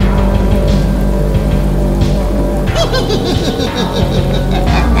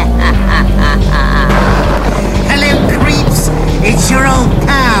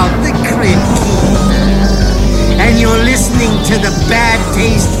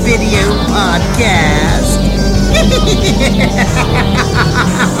video podcast.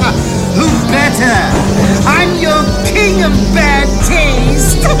 Who better? I'm your king of bad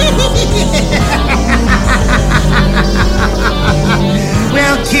taste.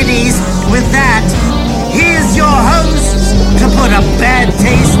 Well, kiddies, with that, here's your host to put a bad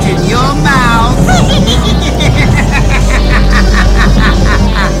taste in your mouth.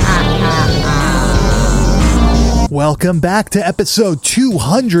 Welcome back to episode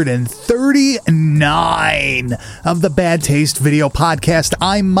 239 of the Bad Taste Video Podcast.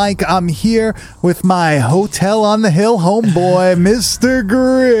 I'm Mike. I'm here with my Hotel on the Hill homeboy, Mr.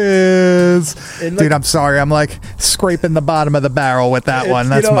 Grizz. Dude, I'm sorry. I'm like scraping the bottom of the barrel with that one.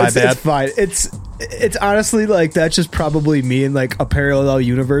 That's my bad. It's fine. It's honestly like that's just probably me in like a parallel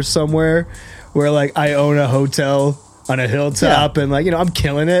universe somewhere where like I own a hotel on a hilltop and like, you know, I'm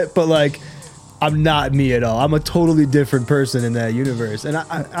killing it, but like I'm not me at all. I'm a totally different person in that universe. And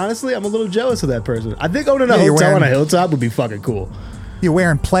I honestly, I'm a little jealous of that person. I think owning a hotel on a hilltop would be fucking cool. You're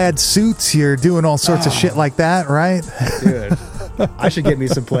wearing plaid suits. You're doing all sorts of shit like that, right? Dude, I should get me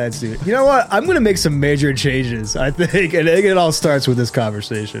some plaid suit. You know what? I'm going to make some major changes, I think. And I think it all starts with this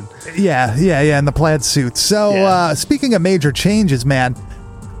conversation. Yeah, in the plaid suit. So, speaking of major changes, man,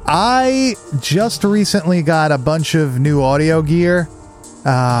 I just recently got a bunch of new audio gear.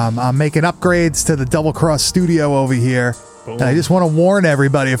 I'm making upgrades to the Double Cross Studio over here. Boom. And I just want to warn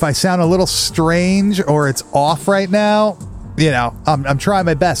everybody, if I sound a little strange or it's off right now, you know, I'm trying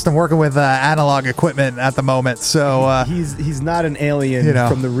my best. I'm working with analog equipment at the moment. So he's not an alien, you know,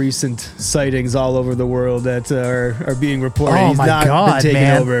 from the recent sightings all over the world that are being reported. Oh, he's my not God, been taken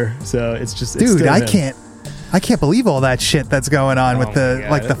man. over. So it's just dude, I can't believe all that shit that's going on with the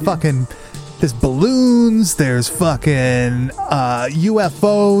like the fucking. There's balloons. There's fucking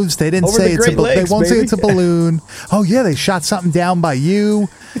UFOs. They didn't say it's a balloon. They won't say it's a balloon. Oh yeah, they shot something down by you.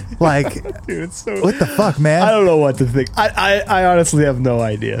 Like, dude, what the fuck, man? I don't know what to think. I honestly have no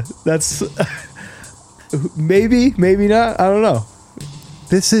idea. That's maybe not. I don't know.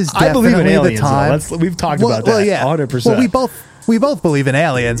 This is I believe in aliens, the time. We've talked about that. 100%. Well, we both believe in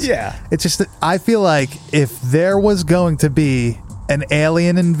aliens. Yeah. It's just that I feel like if there was going to be an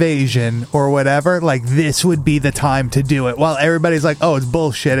alien invasion or whatever, like this would be the time to do it. While everybody's like, oh, it's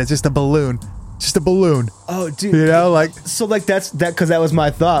bullshit. It's just a balloon. Just a balloon. Oh, dude. You know, like. So, like, that's that because that was my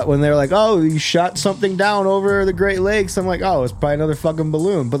thought when they were like, oh, you shot something down over the Great Lakes. I'm like, oh, it's probably another fucking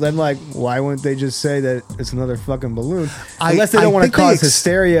balloon. But then, like, why wouldn't they just say that it's another fucking balloon? Unless they don't want to cause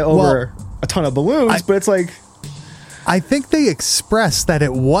hysteria over a ton of balloons. But it's like. I think they expressed that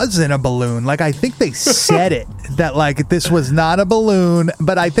it wasn't a balloon. Like, I think they said it, that, like, this was not a balloon.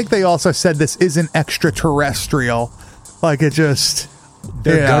 But I think they also said this isn't extraterrestrial. Like, it just...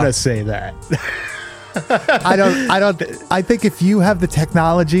 They're gonna say that. I think if you have the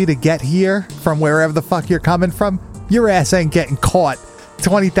technology to get here from wherever the fuck you're coming from, your ass ain't getting caught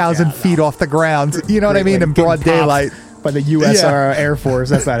 20,000 feet off the ground. You know what I mean? In broad daylight. By the U.S. Air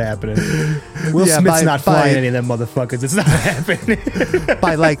Force. That's not happening. Will Smith's not flying any of them motherfuckers. It's not happening.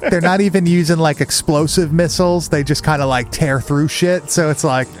 By like, they're not even using like explosive missiles. They just kind of like tear through shit. So it's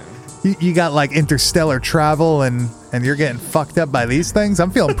like, you got like interstellar travel and you're getting fucked up by these things. I'm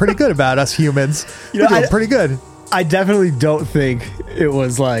feeling pretty good about us humans. We're doing pretty good. I definitely don't think it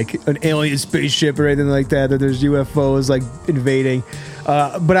was like an alien spaceship or anything like that there's UFOs like invading.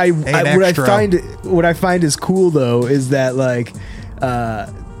 But what I find is cool though is that like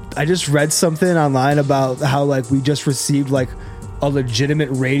I just read something online about how like we just received like a legitimate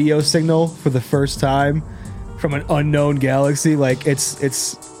radio signal for the first time from an unknown galaxy. Like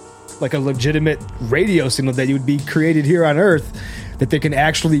it's like a legitimate radio signal that would be created here on Earth that they can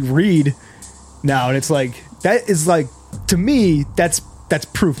actually read now, and it's like that is like, to me, that's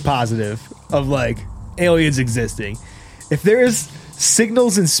proof positive of like aliens existing. If there is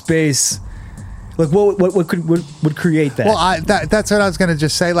signals in space, like what would create that? Well, that's what I was gonna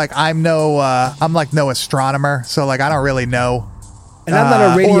just say. Like I'm like no astronomer, so like I don't really know. And I'm not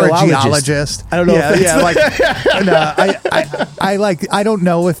a radiologist. Or a geologist. I don't know. I don't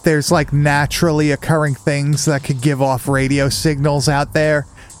know if there's like naturally occurring things that could give off radio signals out there.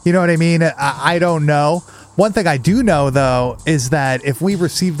 You know what I mean? I don't know. One thing I do know, though, is that if we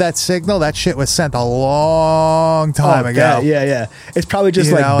received that signal, that shit was sent a long time ago. Yeah. It's probably just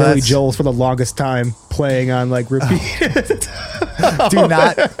Billy Joel's for the longest time playing on like repeat. Do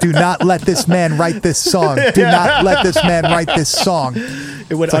not let this man write this song. Do not let this man write this song.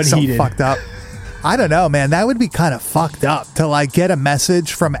 It went it's unheeded. Like fucked up. I don't know, man. That would be kind of fucked up to like get a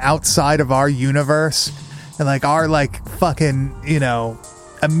message from outside of our universe and like our like fucking,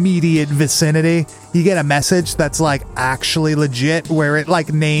 immediate vicinity. you get a message that's like actually legit, where it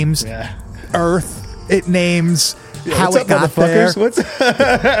like names Earth, it names how it got there.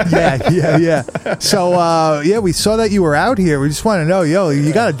 Yeah. So we saw that you were out here. We just want to know, yo,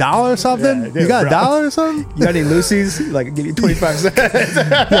 you got $1 or something? Dude, you got $1 or something? You got any Lucy's? Like, give you 25 cents.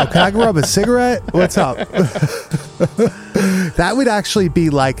 Yo, can I grab a cigarette? What's up? That would actually be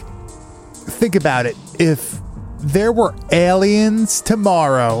like, think about it. If there were aliens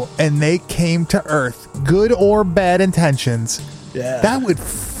tomorrow and they came to Earth, good or bad intentions, that would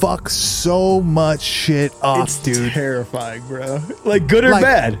fuck so much shit up, dude. Terrifying, bro. Like, good or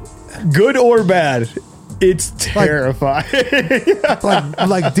bad. Good or bad. It's terrifying.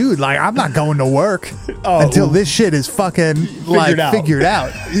 Like, dude, like, I'm not going to work until this shit is fucking figured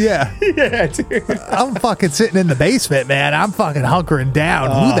out. Yeah. Yeah, dude. I'm fucking sitting in the basement, man. I'm fucking hunkering down.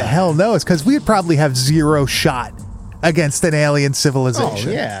 Who the hell knows? Because we'd probably have zero shot against an alien civilization.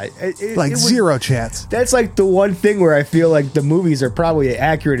 Oh, yeah. Zero chance. That's like the one thing where I feel like the movies are probably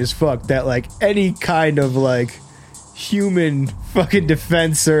accurate as fuck, that like any kind of like human fucking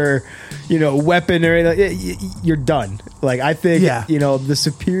defense or, you know, weapon or anything, you're done. Like, I think, you know, the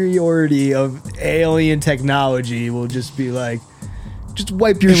superiority of alien technology will just be like, just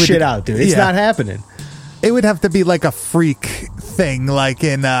wipe your shit out, dude. It's not happening. It would have to be like a freak thing, like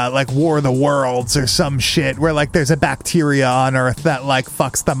in like War of the Worlds or some shit, where like there's a bacteria on Earth that like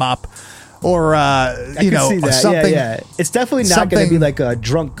fucks them up, or you know, something. Yeah. It's definitely not going to be like a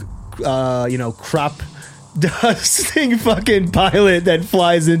drunk, you know, crop dusting fucking pilot that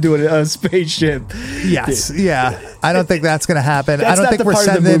flies into a spaceship. Yes, I don't think that's going to happen. That's I don't not think the we're part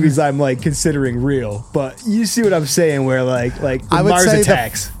sending of the movies I'm like considering real, but you see what I'm saying? Where like Mars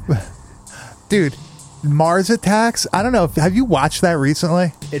Attacks, dude. Mars Attacks. I don't know. Have you watched that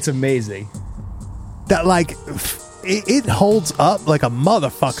recently? It's amazing. That like it holds up like a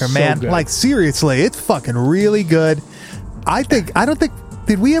motherfucker, so man. Good. Like seriously, it's fucking really good. I don't think.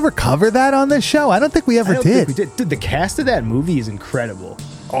 Did we ever cover that on this show? I don't think we ever did. We did. Dude, the cast of that movie is incredible.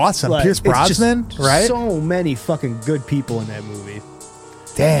 Awesome. Like, Pierce Brosnan, right? So many fucking good people in that movie.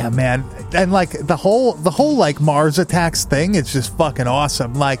 Damn, man. And like the whole like Mars Attacks thing, it's just fucking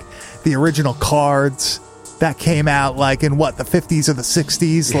awesome. Like the original cards that came out like in what, the 50s or the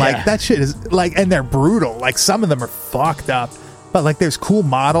 60s, like that shit is like, and they're brutal. Like some of them are fucked up, but like there's cool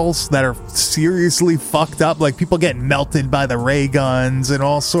models that are seriously fucked up, like people getting melted by the ray guns and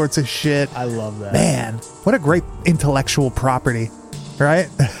all sorts of shit. I love that. Man, what a great intellectual property, right?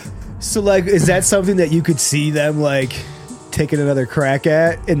 So like, is that something that you could see them like taking another crack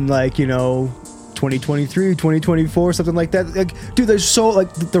at in like, you know, 2023, 2024, something like that? Like, dude, there's so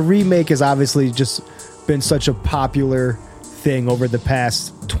like the remake has obviously just been such a popular thing over the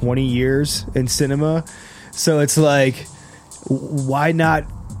past 20 years in cinema. So it's like, why not?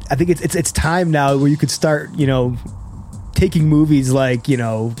 I think it's time now where you could start, you know, taking movies like, you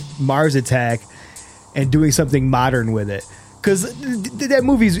know, Mars Attack and doing something modern with it. Because that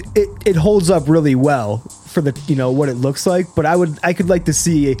movie's it holds up really well for the, you know, what it looks like, but I could like to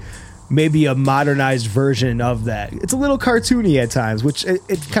see maybe a modernized version of that. It's a little cartoony at times, which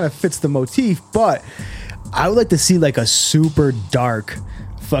it kind of fits the motif, but I would like to see like a super dark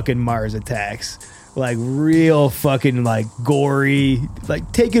fucking Mars Attacks, like real fucking like gory,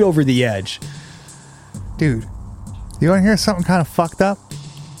 like take it over the edge. Dude, you want to hear something kind of fucked up?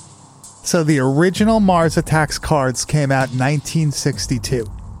 So the original Mars Attacks cards came out in 1962,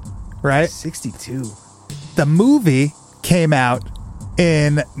 right? 62. The movie came out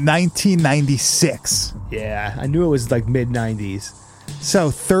in 1996. Yeah, I knew it was like mid-90s. So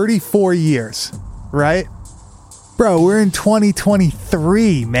 34 years, right? Bro, we're in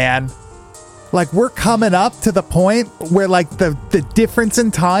 2023, man. Like, we're coming up to the point where, like, the difference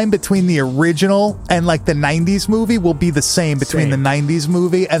in time between the original and, like, the 90s movie will be the same between the 90s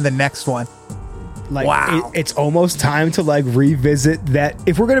movie and the next one. Like, wow. It's almost time to, like, revisit that.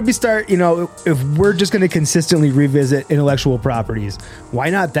 If we're going to you know, if we're just going to consistently revisit intellectual properties, why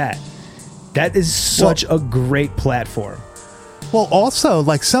not that? That is such a great platform. Well, also,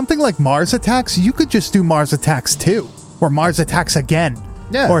 like, something like Mars Attacks, you could just do Mars Attacks 2 or Mars Attacks Again.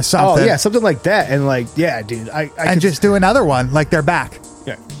 Yeah. Or something. Oh, yeah, something like that. And like, yeah, dude. And just do another one, like they're back.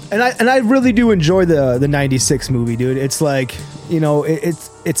 Yeah. And I really do enjoy the 96 movie, dude. It's like, you know, it's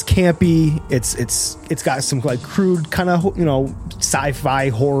campy. It's got some like crude kind of, you know, sci-fi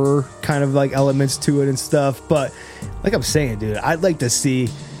horror kind of like elements to it and stuff. But like I'm saying, dude, I'd like to see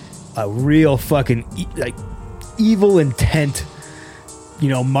a real fucking like evil intent, you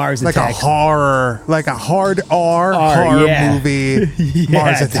know, Mars Attacks. Like a hard horror movie.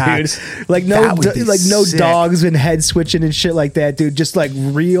 Mars Attacks. Dude. Like no dogs and head switching and shit like that, dude. Just like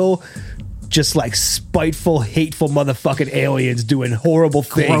real just like spiteful, hateful motherfucking aliens doing horrible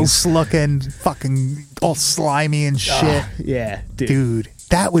things. Gross looking, fucking all slimy and shit. Yeah, dude,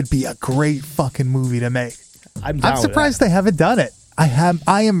 that would be a great fucking movie to make. I'm surprised they haven't done it.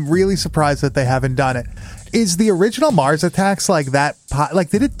 I am really surprised that they haven't done it. Is the original Mars Attacks like that? Like,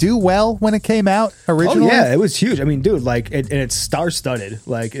 did it do well when it came out originally? Oh yeah, it was huge. I mean, dude, like, and it's star-studded.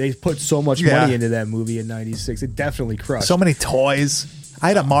 Like, they put so much money into that movie in '96. It definitely crushed. So many toys. I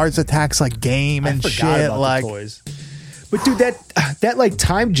had a Mars Attacks like game and shit. About like the toys. But dude, that like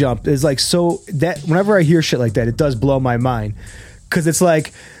time jump is like so that whenever I hear shit like that, it does blow my mind. Because it's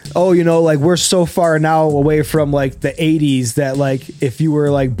like, oh, you know, like we're so far now away from like the 80s that like if you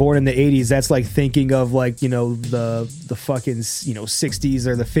were like born in the 80s, that's like thinking of like, you know, the fucking, you know, 60s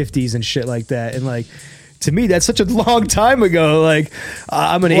or the 50s and shit like that. And like, to me, that's such a long time ago. Like,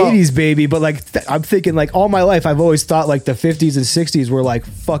 I'm an 80s baby, but like, I'm thinking like all my life, I've always thought like the 50s and 60s were like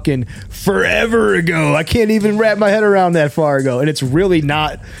fucking forever ago. I can't even wrap my head around that far ago. And it's really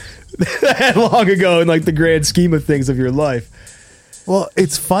not that long ago in like the grand scheme of things of your life. Well,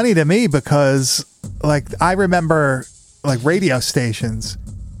 it's funny to me because, like, I remember, like, radio stations,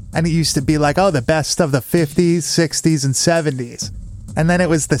 and it used to be like, oh, the best of the 50s, 60s, and 70s. And then it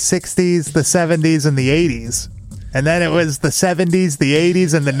was the 60s, the 70s, and the 80s. And then it was the 70s, the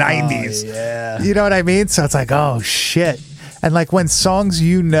 80s, and the 90s. Oh, yeah. You know what I mean? So it's like, oh, shit. And, like, when songs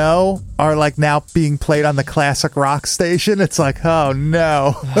you know are, like, now being played on the classic rock station, it's like, oh,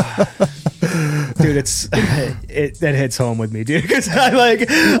 no. Dude, that hits home with me, dude. Because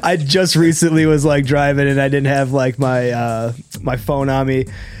I just recently was like driving and I didn't have like my phone on me,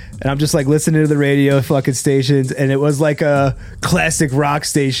 and I'm just like listening to the radio fucking stations, and it was like a classic rock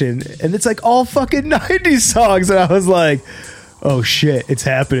station, and it's like all fucking 90s songs, and I was like, oh shit, it's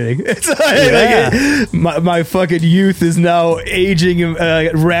happening. It's like my fucking youth is now aging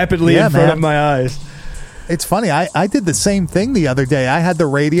rapidly in front of my eyes. It's funny. I did the same thing the other day. I had the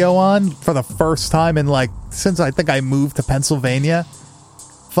radio on for the first time in like, since I think I moved to Pennsylvania.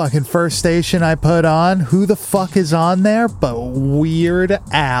 Fucking first station I put on. Who the fuck is on there? But Weird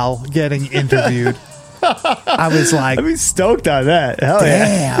Al getting interviewed. I was like, I'd be stoked on that. Hell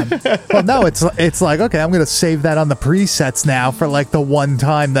damn. Yeah. Well, no, it's like, okay, I'm going to save that on the presets now for like the one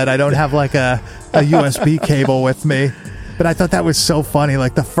time that I don't have like a USB cable with me. But I thought that was so funny.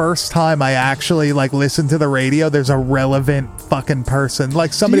 Like the first time I actually like listened to the radio, there's a relevant fucking person,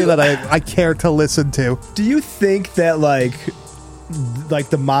 like somebody that I care to listen to. Do you think that like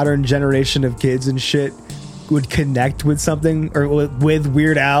the modern generation of kids and shit would connect with something or with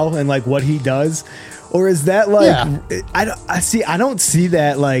Weird Al and like what he does? Or is that like, I don't see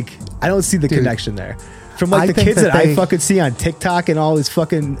that. Like, I don't see the connection there from like the kids that I fucking see on TikTok and all these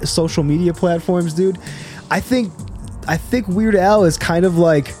fucking social media platforms, dude. I think Weird Al is kind of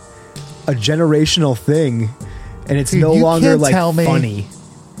like a generational thing, and it's no longer like funny.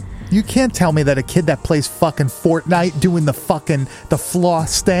 You can't tell me that a kid that plays fucking Fortnite doing the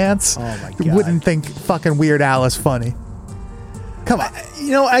floss dance wouldn't think fucking Weird Al is funny. Come on.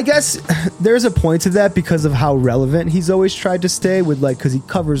 You know, I guess there's a point to that because of how relevant he's always tried to stay with, like, because he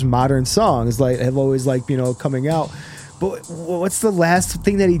covers modern songs, like, have always, like, you know, coming out. But what's the last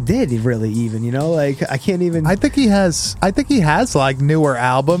thing that he did really even, you know? Like, I can't even... I think he has, like, newer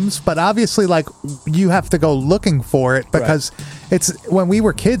albums, but obviously, like, you have to go looking for it because it's... When we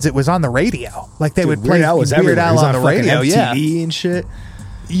were kids, it was on the radio. Like, they would play Weird Al on the radio. MTV and shit.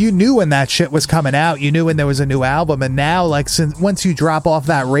 You knew when that shit was coming out. You knew when there was a new album. And now, like, once you drop off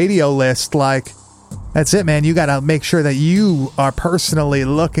that radio list, like... That's it, man. You got to make sure that you are personally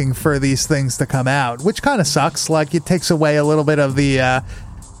looking for these things to come out, which kind of sucks. Like, it takes away a little bit of the,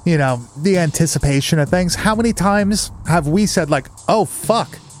 you know, the anticipation of things. How many times have we said, like, oh,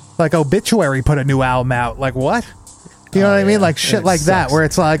 fuck, like Obituary put a new album out? Like, what? You know what I mean? Like, shit like that, where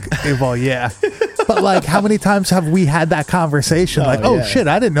it's like, well, yeah. But, like, how many times have we had that conversation? Like, oh, shit,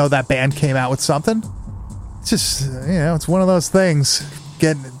 I didn't know that band came out with something. It's just, you know, it's one of those things.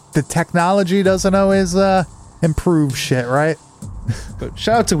 The technology doesn't always improve shit, right? But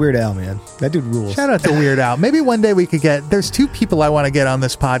shout out to Weird Al, man. That dude rules. Shout out to Weird Al. Maybe one day we could get... There's two people I want to get on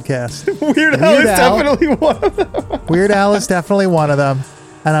this podcast. Weird Al is definitely one of them. Weird Al is definitely one of them.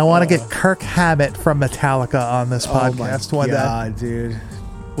 And I want to get Kirk Hammett from Metallica on this podcast one day. Oh, my God, dude.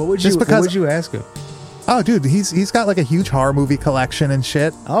 What would you ask him? Oh, dude, he's got like a huge horror movie collection and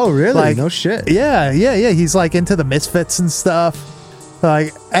shit. Oh, really? Like, no shit. Yeah. He's like into the Misfits and stuff.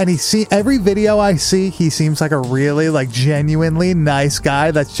 Like, and every video I see, he seems like a really, like, genuinely nice guy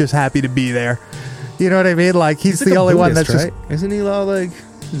that's just happy to be there. You know what I mean? Like, he's the only one that's right? Isn't he all like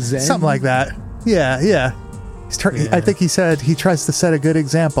Zen? Something like that. Yeah. I think he said he tries to set a good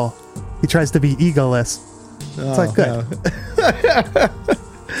example. He tries to be egoless. It's like, good. No.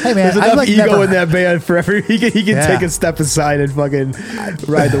 Hey man, there's enough like ego in that band for every. He can take a step aside and fucking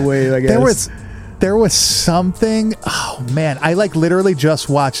ride the wave. I guess there was something. Oh man, I like literally just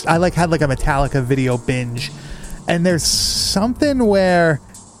watched. I like had like a Metallica video binge, and there's something where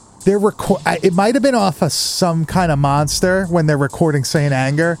they're it might have been off of some kind of Monster when they're recording Saint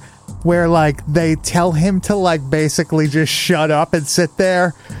Anger, where like they tell him to like basically just shut up and sit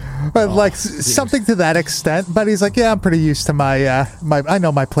there. But like something to that extent, but he's like, yeah, I'm pretty used to my I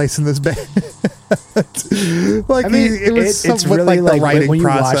know my place in this band. Like, I mean, it's really like the writing when you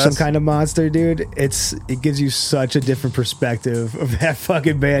process. Watch some kind of Monster, dude. It gives you such a different perspective of that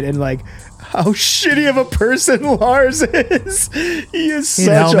fucking band and like how shitty of a person Lars is. He is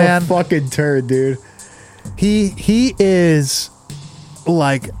such a fucking turd, dude. He is.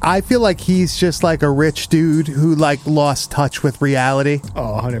 Like, I feel like he's just like a rich dude who like lost touch with reality.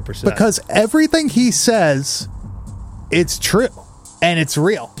 Oh, 100%. Because everything he says, it's true and it's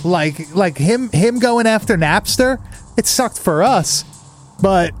real. Like him going after Napster, it sucked for us,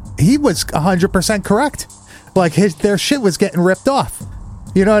 but he was 100% correct. Like their shit was getting ripped off.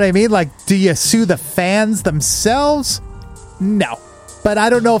 You know what I mean? Like, do you sue the fans themselves? No. But I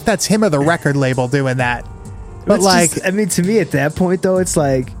don't know if that's him or the record label doing that. But it's like, just, I mean, to me at that point though, it's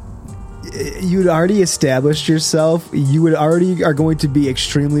like you'd already established yourself. You would already are going to be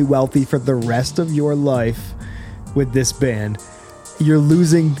extremely wealthy for the rest of your life with this band. You're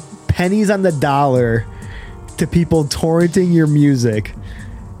losing pennies on the dollar to people torrenting your music,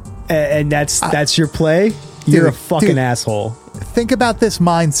 and that's your play. You're a fucking asshole. Think about this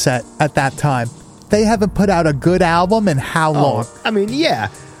mindset at that time. They haven't put out a good album in how long? I mean, yeah.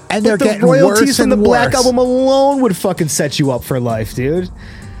 And they're getting royalties from the Black worse. Album alone would fucking set you up for life, dude.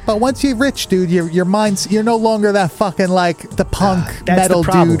 But once you're rich, dude, your mind's you're no longer that fucking like the punk metal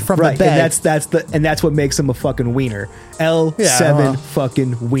dude from the bed. And that's what makes him a fucking wiener. L7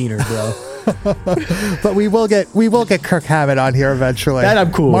 fucking wiener, bro. But we will get Kirk Hammett on here eventually. That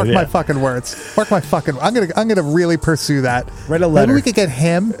I'm cool. Mark my fucking words. Mark my fucking. I'm gonna really pursue that. Write a letter. Maybe we could get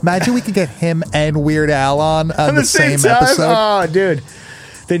him. Imagine we could get him and Weird Al on the same episode. Oh, dude.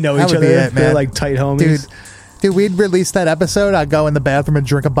 They know each other. They're like tight homies. Dude, we'd release that episode. I'd go in the bathroom and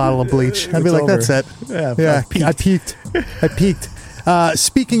drink a bottle of bleach. I'd be like, over. that's it. Yeah. I peaked.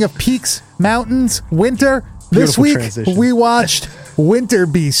 Speaking of peaks, mountains, winter, this week we watched Winter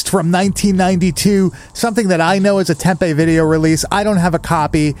Beast from 1992, something that I know is a Tempe video release. I don't have a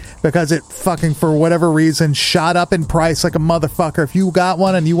copy because it fucking, for whatever reason, shot up in price like a motherfucker. If you got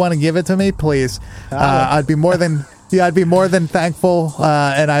one and you want to give it to me, please. I'd be more than... Yeah, I'd be more than thankful,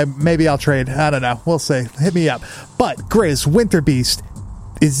 and maybe I'll trade. I don't know. We'll see. Hit me up. But, Grizz, Winter Beast,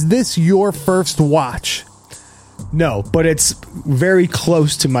 is this your first watch? No, but it's very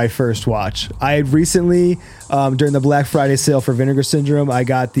close to my first watch. I recently, during the Black Friday sale for Vinegar Syndrome, I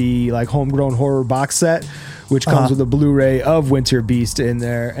got the like Homegrown Horror box set, which comes with a Blu-ray of Winter Beast in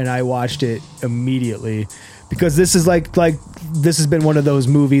there, and I watched it immediately. Because this is like this has been one of those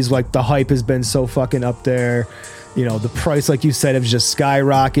movies, like the hype has been so fucking up there. You know, the price, like you said, has just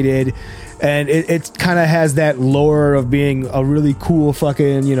skyrocketed. And it kind of has that lore of being a really cool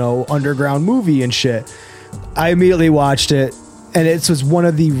fucking, you know, underground movie and shit. I immediately watched it. And it was one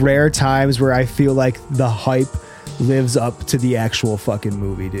of the rare times where I feel like the hype lives up to the actual fucking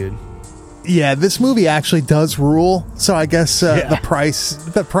movie, dude. Yeah, this movie actually does rule. So I guess the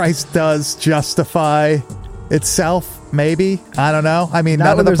price does justify itself. Maybe. I don't know. I mean,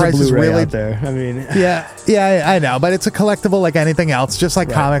 none of the prices really out there. I mean, yeah, I know, but it's a collectible like anything else, just like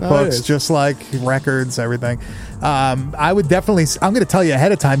comic books, just like records, everything. I would definitely. I'm going to tell you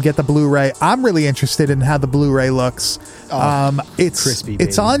ahead of time. Get the Blu-ray. I'm really interested in how the Blu-ray looks. It's crispy. Baby.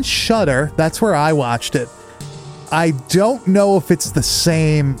 It's on Shudder. That's where I watched it. I don't know if it's the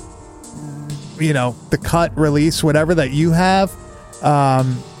same. You know, the cut release, whatever that you have.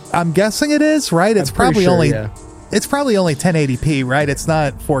 I'm guessing it is, right? It's probably only. Yeah. It's probably only 1080p, right? It's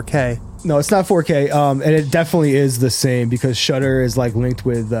not 4K. No, it's not 4K. And it definitely is the same because Shudder is like linked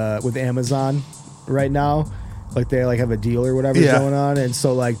with Amazon right now. Like they like have a deal or whatever's going on, and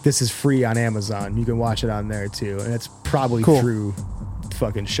so like this is free on Amazon. You can watch it on there too, and it's probably through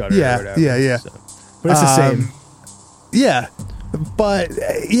fucking Shudder. Yeah, or whatever. Yeah. So, but it's the same. Yeah, but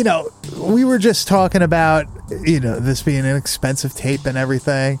you know, we were just talking about this being an expensive tape and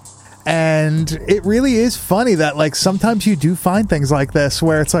everything. And it really is funny that like sometimes you do find things like this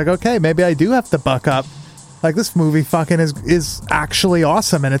where it's like, okay, maybe I do have to buck up. Like this movie fucking is actually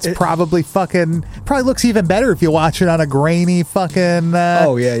awesome, and it's probably looks even better if you watch it on a grainy fucking.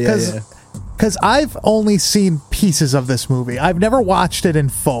 Yeah. because I've only seen pieces of this movie. I've never watched it in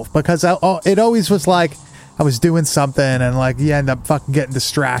full because it always was like I was doing something and like you end up fucking getting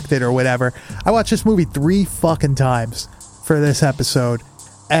distracted or whatever. I watched this movie 3 fucking times for this episode.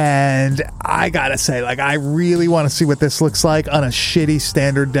 And I gotta say, like, I really want to see what this looks like on a shitty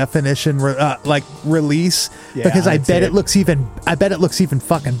standard definition release, because I bet it looks even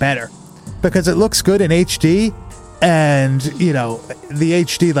fucking better, because it looks good in HD, and you know the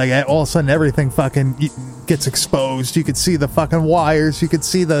HD, like all of a sudden everything fucking gets exposed. You could see the fucking wires, you could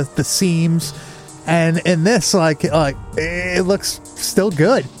see the seams, and in this, like it looks still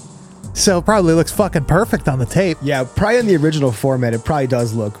good. So it probably looks fucking perfect on the tape. Yeah, probably in the original format, it probably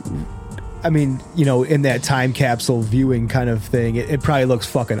does look, I mean, you know, in that time capsule viewing kind of thing, it probably looks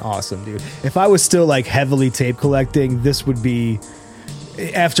fucking awesome, dude. If I was still like heavily tape collecting, this would be,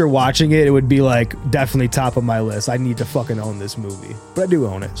 after watching it, it would be like definitely top of my list. I need to fucking own this movie. But I do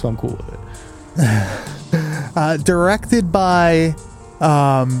own it, so I'm cool with it. Directed by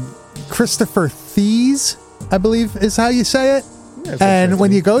Christopher Thies, I believe is how you say it. Yeah, and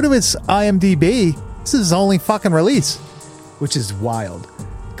when you go to his IMDb, this is his only fucking release, which is wild.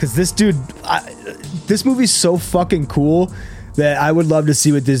 Because this dude, this movie's so fucking cool that I would love to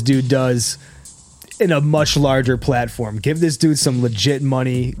see what this dude does in a much larger platform. Give this dude some legit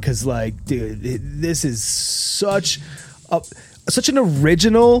money, because, like, dude, this is such an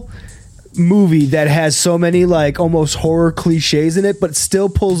original movie that has so many like almost horror cliches in it, but still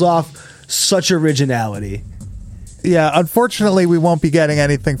pulls off such originality. Yeah, unfortunately, we won't be getting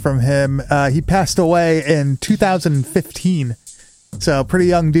anything from him. He passed away in 2015, so pretty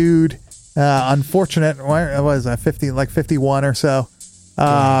young dude. Unfortunate. What was that? 51 or so.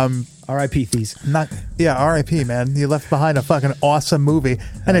 R.I.P. Thies. R.I.P. Man. You left behind a fucking awesome movie,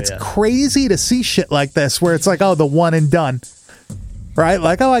 and it's crazy to see shit like this where it's like, oh, the one and done, right?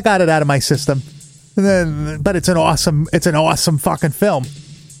 Like, oh, I got it out of my system, and then, but it's an awesome fucking film.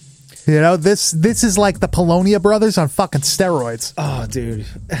 You know, this is like the Polonia Brothers on fucking steroids. Oh, dude.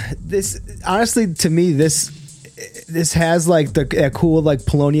 This, honestly, to me, this has like a cool like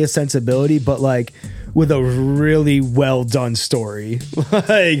Polonia sensibility, but like with a really well done story.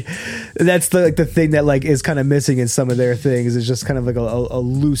 Like that's the thing that like is kind of missing in some of their things. It's just kind of like a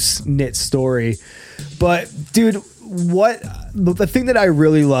loose knit story. But dude, the thing that I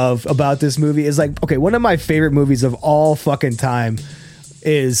really love about this movie is like, okay, one of my favorite movies of all fucking time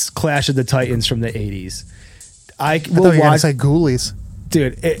is Clash of the Titans from the 80s. I will watch like Ghoulies.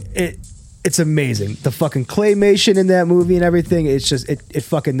 Dude, it's amazing. The fucking claymation in that movie and everything, it's just it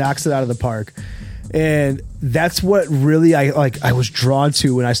fucking knocks it out of the park. And that's what really I was drawn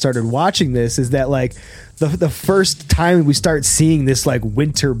to when I started watching this, is that like the first time we start seeing this like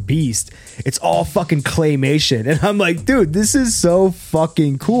winter beast, it's all fucking claymation. And I'm like, dude, this is so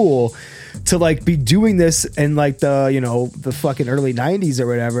fucking cool to like be doing this in like the fucking early 90s or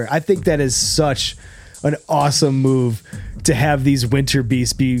whatever. I think that is such an awesome move to have these winter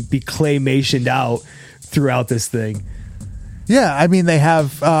beasts be claymationed out throughout this thing. Yeah, I mean, they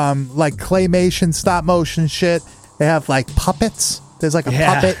have like claymation, stop motion shit. They have like puppets. There's like a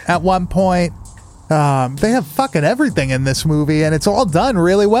puppet at one point. They have fucking everything in this movie, and it's all done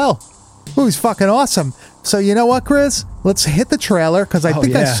really well. Movie's fucking awesome. So you know what, Chris? Let's hit the trailer, because I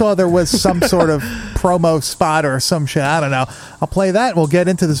think I saw there was some sort of promo spot or some shit. I don't know. I'll play that and we'll get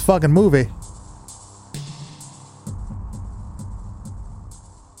into this fucking movie.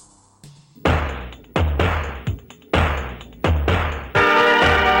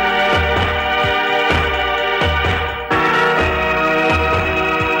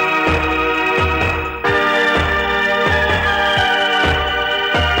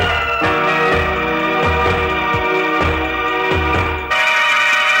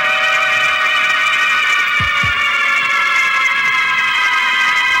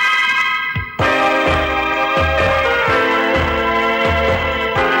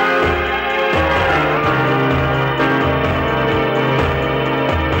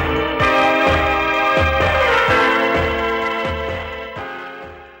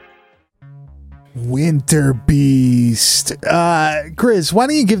 Winter Beast. Grizz, why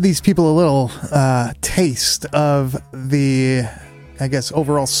don't you give these people a little taste of the, I guess,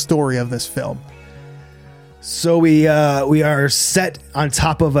 overall story of this film? So we are set on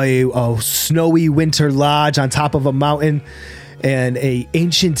top of a snowy winter lodge on top of a mountain, and a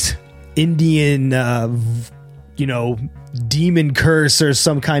ancient Indian, demon curse or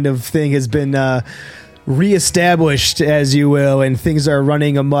some kind of thing has been reestablished, as you will, and things are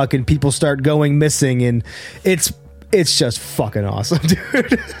running amok and people start going missing, and it's just fucking awesome,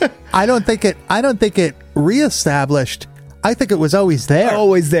 dude. I don't think it reestablished. I think it was always there.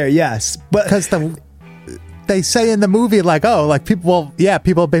 Always there, yes. But because they say in the movie, like, oh, like people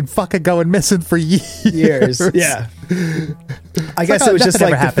have been fucking going missing for years. Yeah. I guess it was just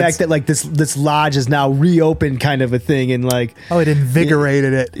like the fact that like this lodge is now reopened, kind of a thing, and like, oh, it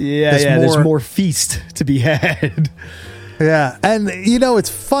invigorated it. Yeah, there's more feast to be had. Yeah, and it's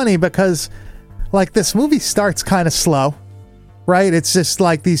funny because like this movie starts kind of slow, right? It's just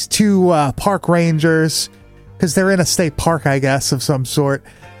like these two park rangers, because they're in a state park, I guess, of some sort.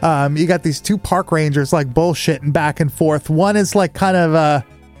 You got these two park rangers like bullshitting back and forth. One is like kind of a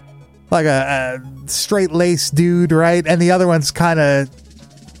straight-laced dude, right? And the other one's kind of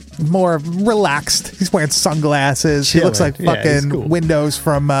more relaxed. He's wearing sunglasses. Chilling. He looks like fucking cool. Windows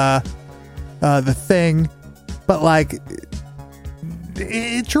from The Thing. But like,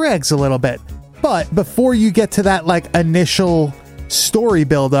 it drags a little bit. But before you get to that like initial story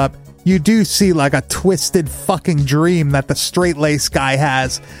build-up, you do see like a twisted fucking dream that the straight-laced guy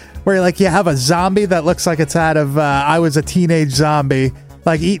has, where like you have a zombie that looks like it's out of I Was a Teenage Zombie,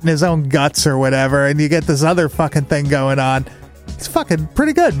 like eating his own guts or whatever, and you get this other fucking thing going on. It's fucking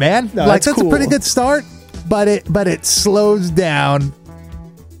pretty good, man. No, like that's cool. A pretty good start, but it slows down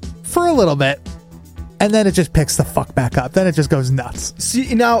for a little bit, and then it just picks the fuck back up. Then it just goes nuts.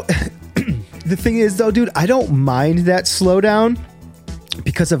 See, now the thing is though, dude, I don't mind that slowdown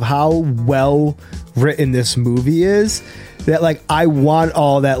because of how well written this movie is. That like I want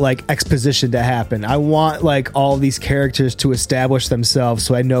all that like exposition to happen. I want like all these characters to establish themselves,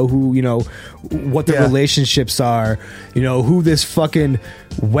 so I know who, what the relationships are, who this fucking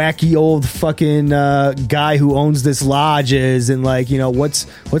wacky old fucking guy who owns this lodge is, and like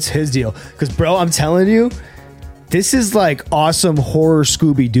what's his deal. Because bro, I'm telling you, this is like awesome horror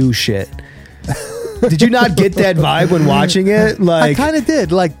Scooby-Doo shit. Did you not get that vibe when watching it? Like, I kind of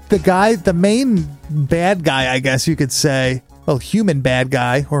did. Like the main bad guy, I guess you could say, well, human bad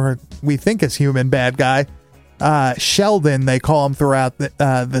guy, or we think is human bad guy, Sheldon, they call him throughout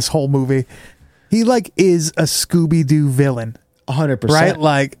this whole movie. He like is a Scooby-Doo villain. 100%. Right?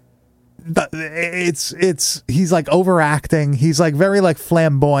 Like, he's like overacting. He's like very like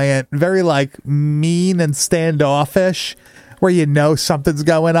flamboyant, very like mean and standoffish, where something's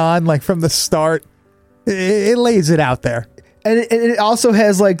going on like from the start. It lays it out there. And it also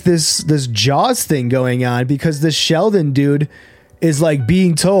has like this Jaws thing going on, because this Sheldon dude is like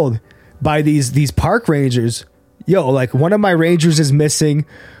being told by these park rangers, yo, like one of my rangers is missing.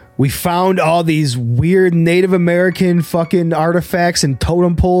 We found all these weird Native American fucking artifacts and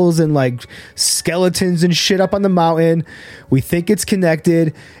totem poles and like skeletons and shit up on the mountain. We think it's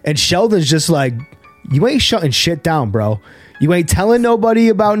connected. And Sheldon's just like, you ain't shutting shit down, bro. You ain't telling nobody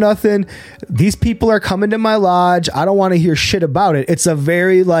about nothing. These people are coming to my lodge. I don't want to hear shit about it. It's a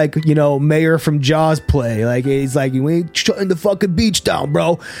very like, Mayor from Jaws play. Like, he's like, you ain't shutting the fucking beach down,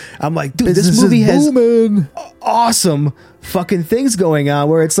 bro. I'm like, dude, this movie has awesome fucking things going on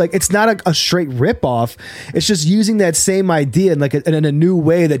where it's like, it's not a straight rip off. It's just using that same idea in a new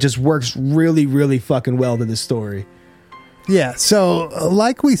way that just works really, really fucking well to the story. Yeah. So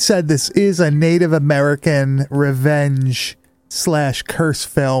like we said, this is a Native American revenge / curse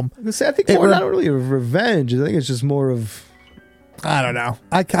film. I think more not really a revenge. I think it's just more of, I don't know.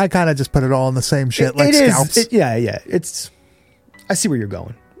 I kind of just put it all in the same shit. Like scalps. It's. I see where you're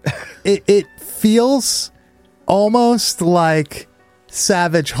going. It feels almost like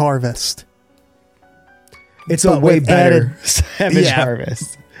Savage Harvest. It's a way better Savage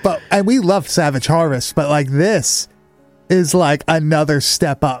Harvest. And we love Savage Harvest, but like this is like another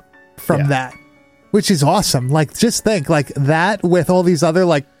step up from that. Which is awesome. Like, just think like that with all these other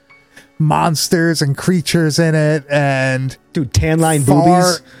like monsters and creatures in it, and dude, tan line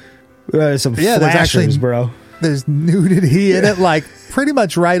boobies. Some flashers, bro. There's nudity in it, like pretty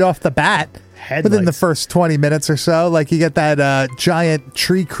much right off the bat. Headlights. Within the first 20 minutes or so, like you get that giant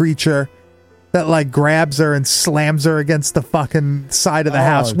tree creature that like grabs her and slams her against the fucking side of the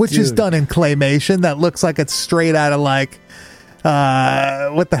house, which is done in claymation. That looks like it's straight out of like.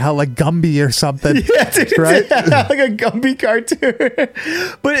 What the hell, like Gumby or something? Yeah, dude, right? Yeah, like a Gumby cartoon.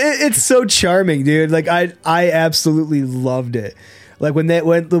 But it's so charming, dude. Like I absolutely loved it. Like when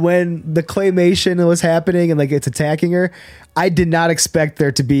the claymation was happening and like it's attacking her, I did not expect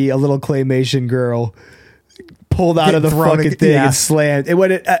there to be a little claymation girl pulled out of the fucking thing and slammed.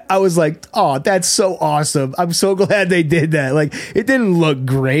 I was like, oh, that's so awesome. I'm so glad they did that. Like, it didn't look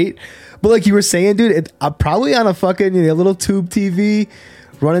great. But like you were saying, dude, probably on a fucking little tube TV,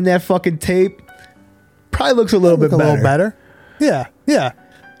 running that fucking tape, probably looks a little bit better. A little better. Yeah, yeah.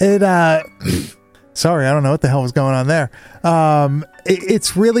 It. Sorry, I don't know what the hell was going on there.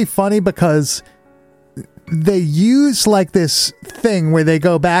 It's really funny because they use like this thing where they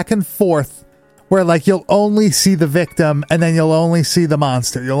go back and forth, where like you'll only see the victim and then you'll only see the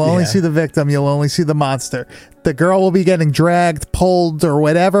monster. You'll only see the victim, you'll only see the monster. The girl will be getting dragged, pulled, or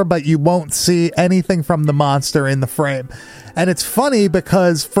whatever, but you won't see anything from the monster in the frame. And it's funny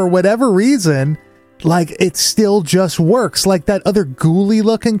because for whatever reason, like it still just works. Like that other ghouly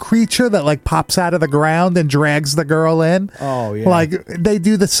looking creature that like pops out of the ground and drags the girl in. Oh yeah. Like they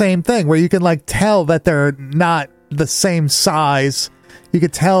do the same thing where you can like tell that they're not the same size. You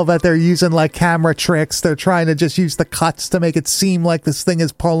could tell that they're using like camera tricks. They're trying to just use the cuts to make it seem like this thing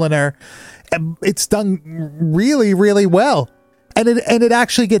is pulling her. And it's done really, really well. And it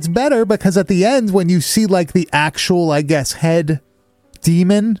actually gets better because at the end, when you see like the actual, I guess, head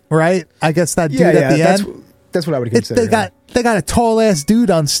demon, right? I guess that dude at the end. That's what I would consider. They got a tall ass dude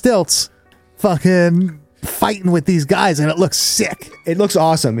on stilts, fucking fighting with these guys, and it looks sick. It looks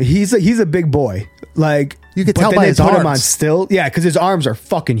awesome. He's a big boy. Like you could tell by his arms. Him on stilts. Yeah, because his arms are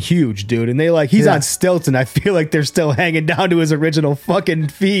fucking huge, dude. And he's on stilts, and I feel like they're still hanging down to his original fucking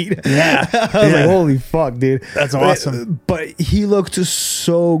feet. Yeah, I was like, holy fuck, dude, that's awesome. But he looked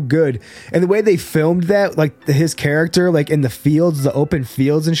so good, and the way they filmed that, like his character, like in the fields, the open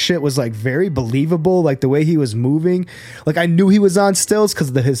fields and shit, was like very believable. Like the way he was moving, like I knew he was on stilts because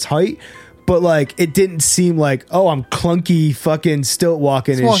of his height. But like, it didn't seem like, oh, I'm clunky fucking stilt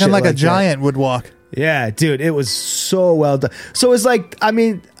walking. He's walking like a giant would walk. Yeah, dude, it was so well done. So it's like, I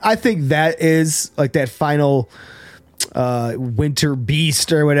mean, I think that is like that final winter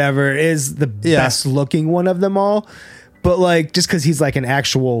beast or whatever is the best looking one of them all. But like, just because he's like an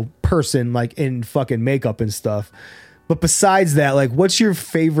actual person, like in fucking makeup and stuff. But besides that, like, what's your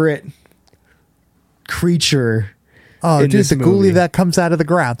favorite creature? Oh, dude, the ghoulie that comes out of the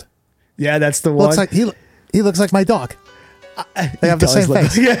ground. Yeah, that's the one. Looks like he looks like my dog. They have the same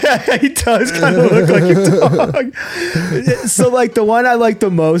face. Yeah, he does kind of look like a dog. So like the one I liked the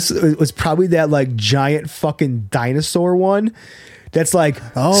most was probably that like giant fucking dinosaur one that's like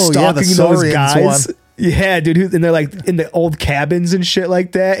stalking those guys. One. Yeah, dude, and they're like in the old cabins and shit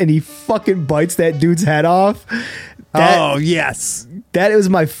like that, and he fucking bites that dude's head off. Yes. That was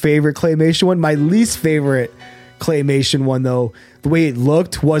my favorite claymation one. My least favorite claymation one, though, the way it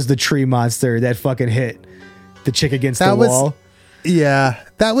looked, was the tree monster that fucking hit the chick against the wall. Yeah,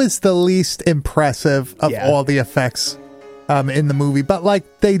 that was the least impressive of all the effects in the movie. But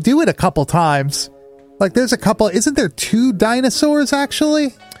like they do it a couple times. Like there's a couple. Isn't there 2 dinosaurs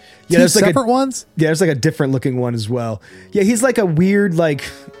actually? Yeah, there's separate ones. Yeah, there's like a different looking one as well. Yeah, he's like a weird, like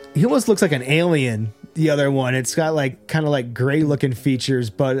he almost looks like an alien. The other one, it's got like kind of like gray looking features,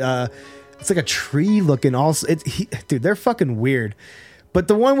 but it's like a tree looking. Also, dude, they're fucking weird. But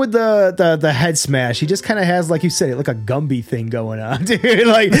the one with the head smash, he just kind of has, like you said, like a Gumby thing going on, dude.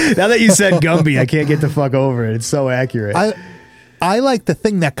 Like now that you said Gumby, I can't get the fuck over it. It's so accurate. I like the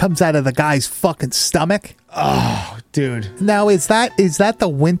thing that comes out of the guy's fucking stomach. Oh, dude. Now is that the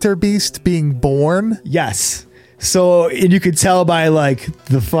winter beast being born? Yes. So, and you could tell by like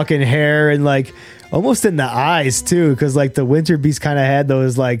the fucking hair and like almost in the eyes too, because like the winter beast kind of had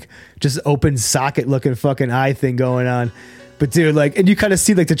those like just open socket looking fucking eye thing going on. But dude, like, and you kind of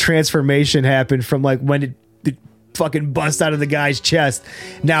see like the transformation happen from like when it fucking bust out of the guy's chest.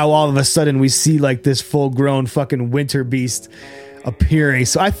 Now all of a sudden we see like this full grown fucking winter beast appearing.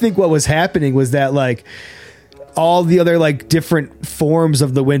 So I think what was happening was that like all the other like different forms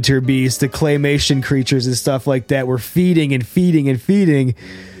of the winter beast, the claymation creatures and stuff like that, were feeding and feeding and feeding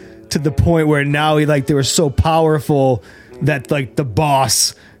to the point where now they were so powerful that like the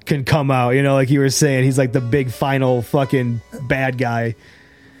boss can come out, you know, like you were saying, he's like the big final fucking bad guy.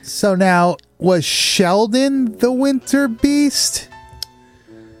 So now, was Sheldon the winter beast?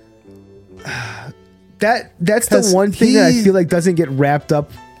 That's the one thing that I feel like doesn't get wrapped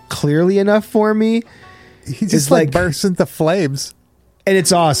up clearly enough for me. He just like bursts into flames. And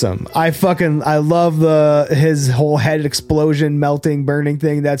it's awesome. I love his whole head explosion, melting, burning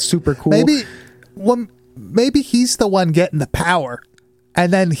thing. That's super cool. Maybe he's the one getting the power,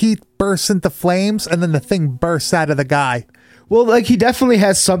 and then he bursts into flames, and then the thing bursts out of the guy. Well, like he definitely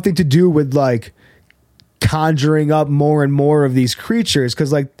has something to do with like conjuring up more and more of these creatures,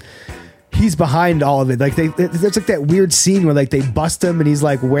 because like he's behind all of it. Like there's like that weird scene where like they bust him and he's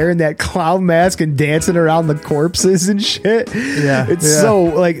like wearing that clown mask and dancing around the corpses and shit. Yeah. It's so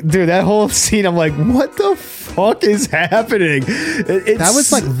like, dude, that whole scene, I'm like, what the fuck is happening? That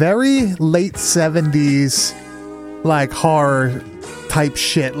was like very late 70s, like horror type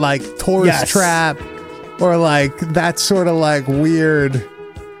shit, like Tourist Trap, or like that sort of like weird,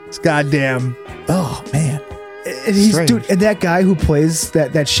 goddamn, oh man. And he's dude, and that guy who plays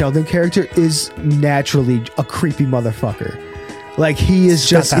that Sheldon character is naturally a creepy motherfucker. Like he is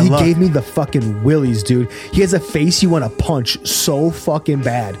just he gave me the fucking willies, dude. He has a face you want to punch so fucking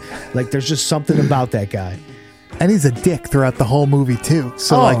bad. Like there's just something about that guy. And he's a dick throughout the whole movie too.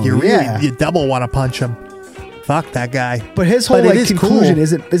 So like you double want to punch him. Fuck that guy. But his whole conclusion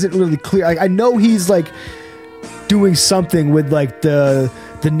isn't really clear. Like I know he's like doing something with like the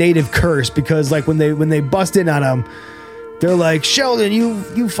native curse, because like when they bust in on him, they're like, Sheldon,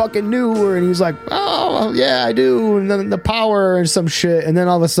 you fucking knew her, and he's like, oh yeah, I do, and then the power and some shit, and then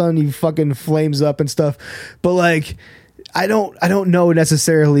all of a sudden he fucking flames up and stuff. But like I don't know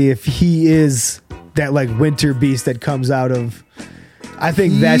necessarily if he is that like winter beast that comes out of. I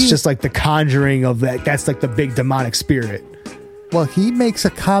think that's just like the conjuring of that. That's like the big demonic spirit. Well, he makes a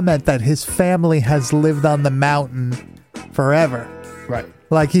comment that his family has lived on the mountain forever. Right.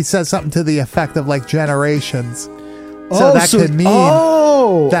 Like he says something to the effect of like generations. So that could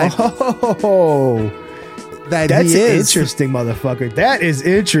mean that's interesting, motherfucker. That is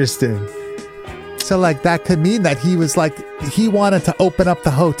interesting. So like that could mean that he was like he wanted to open up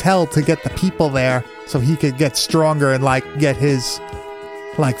the hotel to get the people there so he could get stronger and like get his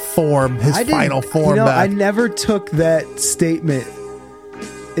like form, his final form back. I never took that statement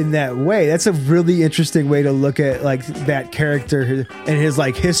in that way. That's a really interesting way to look at like that character and his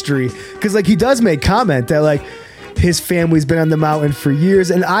like history, because like he does make comment that like his family's been on the mountain for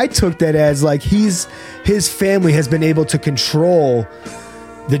years, and I took that as like his family has been able to control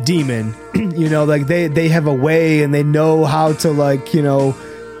the demon. You know, like they have a way and they know how to like, you know,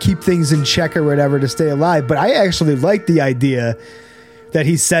 keep things in check or whatever to stay alive. But I actually like the idea that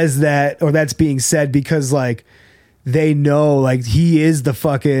he says that, or that's being said because like they know like he is the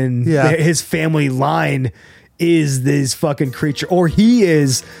fucking his family line is this fucking creature, or he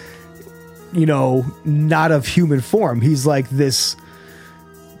is, you know, not of human form. He's like this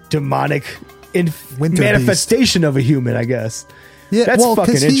demonic manifestation of a human, I guess. Yeah, that's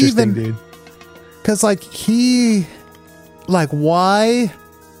fucking interesting, dude. Because like why,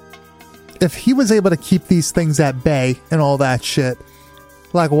 if he was able to keep these things at bay and all that shit,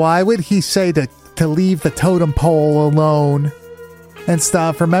 like why would he say to leave the totem pole alone and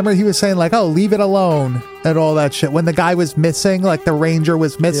stuff? Remember he was saying like, oh, leave it alone and all that shit. When the guy was missing, like the ranger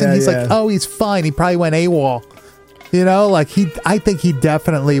was missing, he's like, oh, he's fine. He probably went AWOL. You know, like I think he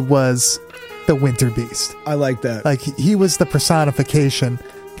definitely was the winter beast. I like that. Like he was the personification.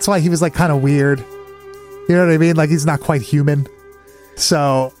 That's why he was like kind of weird. You know what I mean? Like he's not quite human.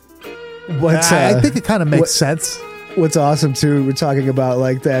 So I think it kind of makes sense. What's awesome too, we're talking about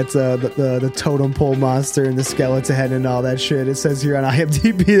like that the totem pole monster and the skeleton head and all that shit. It says here on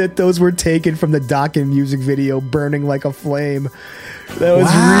IMDb that those were taken from the Dokken music video Burning Like a Flame. That was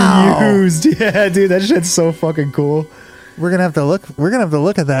reused. Yeah, dude, that shit's so fucking cool. We're gonna have to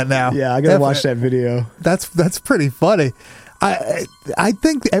look at that now. Yeah, I gotta watch that video. That's pretty funny. I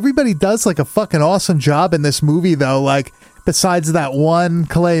think everybody does like a fucking awesome job in this movie though. Like besides that one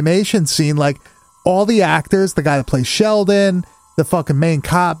claymation scene, like all the actors, the guy that plays Sheldon, the fucking main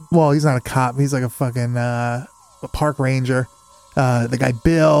cop. Well, he's not a cop. He's like a fucking a park ranger. The guy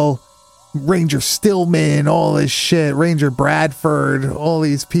Bill, Ranger Stillman, all this shit. Ranger Bradford, all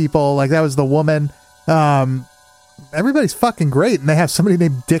these people. Like that was the woman. Everybody's fucking great, and they have somebody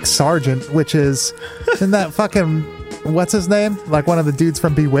named Dick Sargent, which is in that fucking what's his name? Like one of the dudes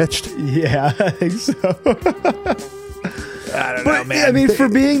from Bewitched. Yeah, I think so. I don't know, man. I mean, for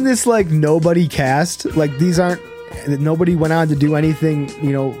being this like nobody cast, like these aren't, nobody went on to do anything,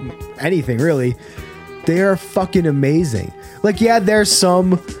 you know, anything really. They are fucking amazing. Like, yeah, there's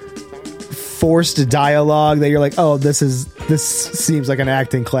some forced dialogue that you're like, oh, this seems like an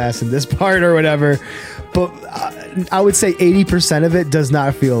acting class in this part or whatever. But I would say 80% of it does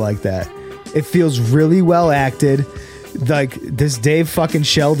not feel like that. It feels really well acted. Like this Dave fucking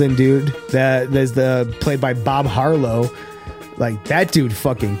Sheldon dude that is played by Bob Harlow. Like that dude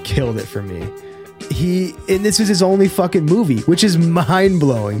fucking killed it for me. And this was his only fucking movie, which is mind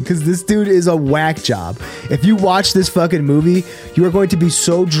blowing because this dude is a whack job. If you watch this fucking movie, you are going to be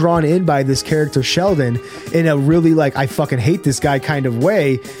so drawn in by this character Sheldon in a really like, I fucking hate this guy kind of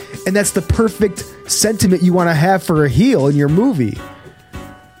way. And that's the perfect sentiment you want to have for a heel in your movie.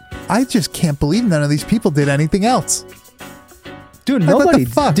 I just can't believe none of these people did anything else. Dude, nobody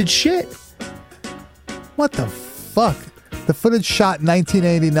did shit. What the fuck? The footage shot in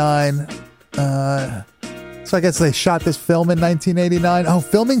 1989. So I guess they shot this film in 1989. Oh,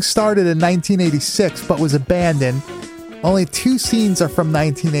 filming started in 1986 but was abandoned. Only 2 scenes are from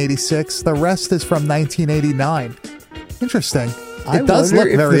 1986. The rest is from 1989. Interesting. It does look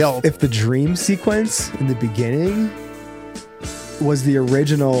very old. If the dream sequence in the beginning was the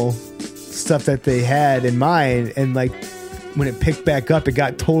original stuff that they had in mind, and like when it picked back up, it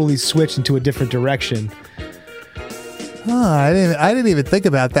got totally switched into a different direction. I didn't even think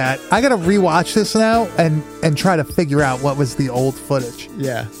about that. I gotta rewatch this now and try to figure out what was the old footage.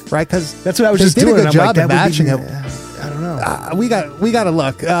 Yeah, right. Because that's what I was just doing. They did a good job of matching it. I don't know. We got to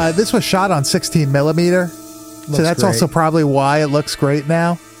look. This was shot on 16 millimeter, so that's great. Also probably why it looks great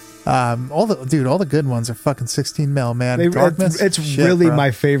now. All the good ones are fucking 16 mil, man. Darkness, it's really bro.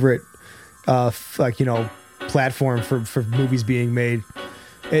 My favorite, platform for movies being made.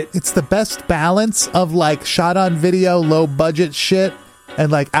 It's the best balance of like shot on video, low budget shit,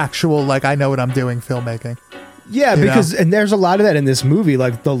 and like actual like I know what I'm doing filmmaking. Yeah, because and there's a lot of that in this movie.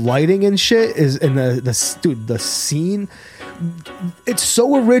 Like the lighting and shit is in the scene. It's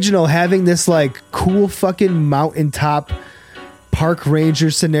so original having this like cool fucking mountaintop park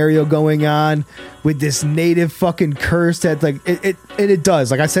ranger scenario going on with this native fucking curse that like it does.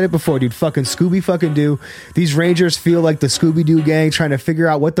 Like I said it before, dude, fucking Scooby fucking Doo. These rangers feel like the Scooby-Doo gang trying to figure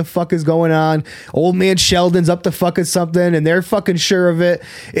out what the fuck is going on. Old man Sheldon's up to fucking something and they're fucking sure of it.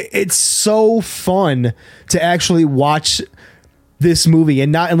 It's so fun to actually watch this movie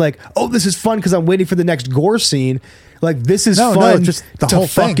and not in like, oh, this is fun because I'm waiting for the next gore scene. Like this is fun just the to whole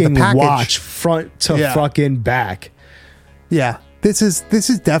thing, fucking the watch front to fucking back. Yeah, this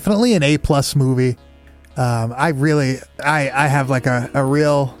is definitely an A+ movie. I have like a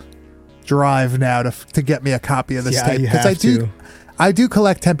real drive now to get me a copy of this tape because I do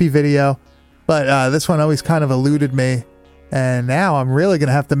collect Tempe Video, but this one always kind of eluded me, and now I'm really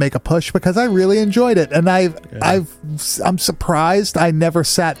gonna have to make a push because I really enjoyed it, and I'm surprised I never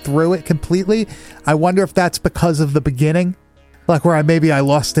sat through it completely. I wonder if that's because of the beginning, like where I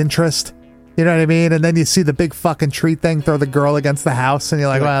lost interest. You know what I mean? And then you see the big fucking tree thing throw the girl against the house, and you're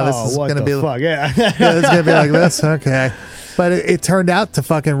like, wow, this is going to be fuck? Yeah. It's going to be like this. Okay. But it turned out to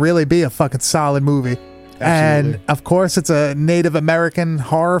fucking really be a fucking solid movie. Absolutely. And of course, it's a Native American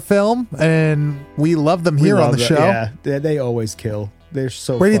horror film, and we love them here on the show. Yeah, they always kill. They're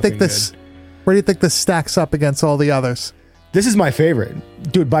so Where do you think this? Where do you think this stacks up against all the others? This is my favorite,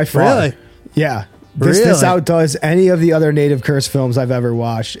 dude, by far. Really? Yeah. This outdoes any of the other Native Curse films I've ever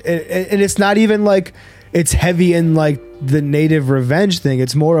watched. And it's not even like it's heavy in like the Native revenge thing.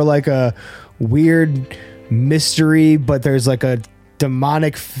 It's more like a weird mystery, but there's like a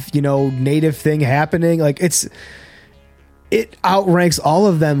demonic, Native thing happening. Like it outranks all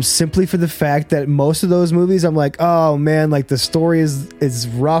of them simply for the fact that most of those movies, I'm like, oh man, like the story is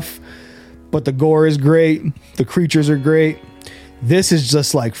rough, but the gore is great. The creatures are great. This is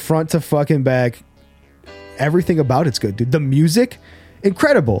just like front to fucking back. Everything about it's good, dude. The music,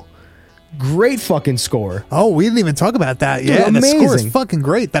 incredible. Great fucking score. Oh, we didn't even talk about that. Yeah, dude, amazing. The score is fucking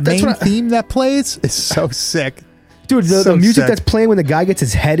great. The main theme that plays is so sick. Dude, the music that's playing when the guy gets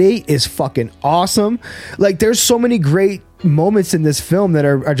his head ate is fucking awesome. Like, there's so many great moments in this film that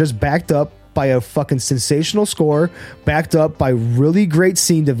are just backed up by a fucking sensational score, backed up by really great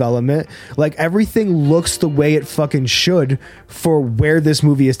scene development. Like everything looks the way it fucking should for where this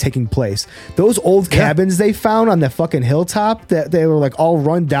movie is taking place. Those old cabins they found on the fucking hilltop that they were like all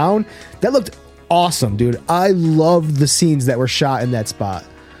run down, that looked awesome, dude. I loved the scenes that were shot in that spot.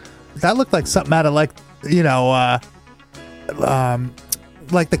 That looked like something out of like,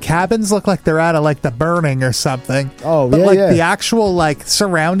 like the cabins look like they're out of like The Burning or something. Oh, but the actual like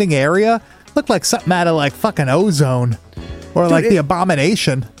surrounding area looked like something out of like fucking Ozone or dude, like The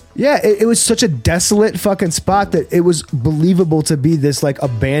Abomination. Yeah, it was such a desolate fucking spot that it was believable to be this like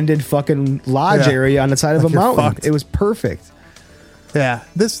abandoned fucking lodge area on the side of a mountain. Fucked. It was perfect. Yeah,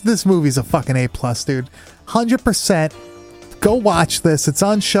 this movie's a fucking A+, dude. 100%. Go watch this. It's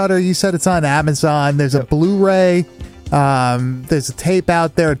on Shudder. You said it's on Amazon. There's a Blu-ray. There's a tape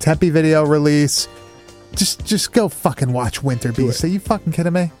out there, a Tempe Video release. Just go fucking watch Winter Beast. Are you fucking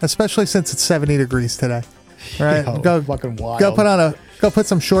kidding me? Especially since it's 70 degrees today. Right? Go fucking wild. Go put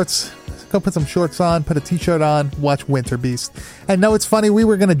some shorts. Go put some shorts on, put a t-shirt on, watch Winter Beast. And no, it's funny, we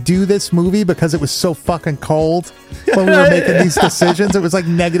were going to do this movie because it was so fucking cold when we were making these decisions. It was like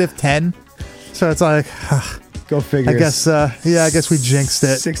 -10. So it's like, go figure. I guess we jinxed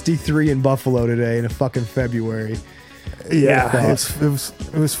it. 63 in Buffalo today in a fucking February. Yeah,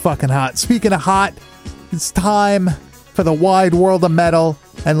 it was fucking hot. Speaking of hot, it's time for the wide world of metal,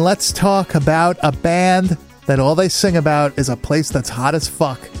 and let's talk about a band that all they sing about is a place that's hot as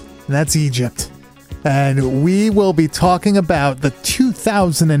fuck, and that's Egypt. And we will be talking about the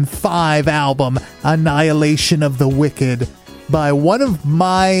 2005 album Annihilation of the Wicked by one of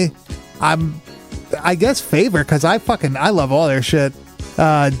my, I guess, favorite, because I love all their shit.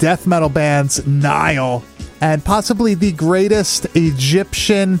 Death metal bands, Nile, and possibly the greatest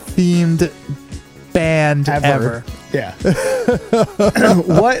Egyptian-themed band ever. Yeah.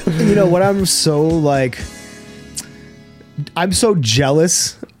 What I'm so like, I'm so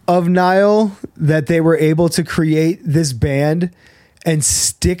jealous of Nile that they were able to create this band and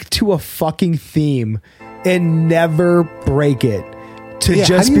stick to a fucking theme and never break it. To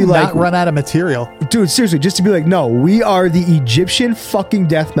just how do you be like, not run out of material, dude, seriously, just to be like, no, we are the Egyptian fucking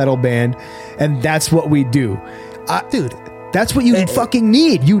death metal band, and that's what we do. Dude, that's what you fucking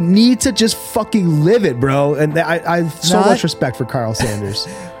need. You need to just fucking live it, bro. And I have so much respect for Karl Sanders.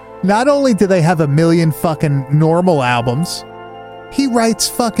 Not only do they have a million fucking normal albums, he writes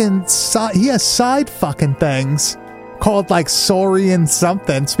fucking he has side fucking things called like Saurian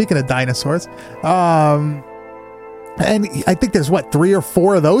something. Speaking of dinosaurs, and I think there's 3 or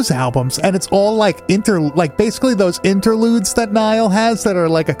 4 of those albums, and it's all like basically those interludes that Nile has that are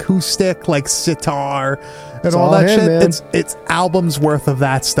like acoustic, like sitar and all that shit. Man. It's albums worth of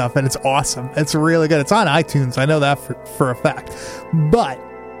that stuff, and it's awesome. It's really good. It's on iTunes. I know that for a fact. But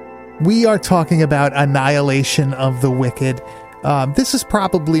we are talking about Annihilation of the Wicked. This is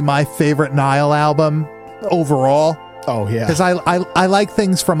probably my favorite Nile album overall. Oh, yeah. Because I like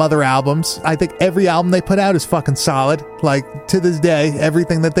things from other albums. I think every album they put out is fucking solid. Like, to this day,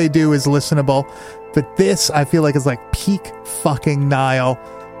 everything that they do is listenable. But this, I feel like, is like peak fucking Nile.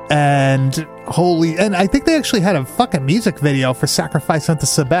 And I think they actually had a fucking music video for Sacrifice Unto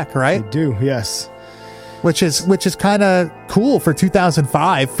Sebek, right? They do, yes. Which is kind of cool for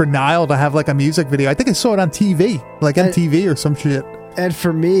 2005 for Nile to have like a music video. I think I saw it on TV, like MTV or some shit. And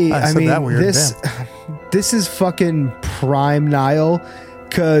for me, I mean, this is fucking prime Nile,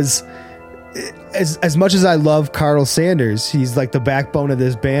 because as much as I love Karl Sanders, he's like the backbone of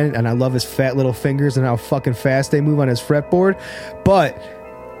this band, and I love his fat little fingers and how fucking fast they move on his fretboard. But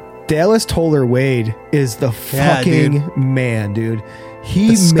Dallas Toller Wade is the fucking man, dude.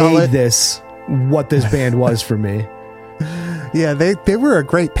 He made this what this band was for me. Yeah, they were a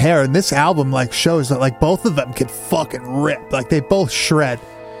great pair, and this album like shows that like both of them can fucking rip. Like they both shred,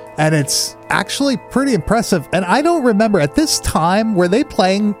 and it's actually pretty impressive. And I don't remember at this time, were they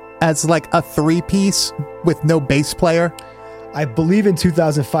playing as like a 3-piece with no bass player? I believe in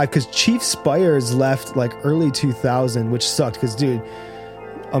 2005, because Chief Spires left like early 2000, which sucked because, dude,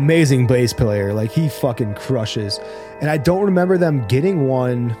 amazing bass player. Like he fucking crushes. And I don't remember them getting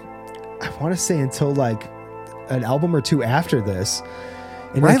one, I want to say, until like an album or two after this.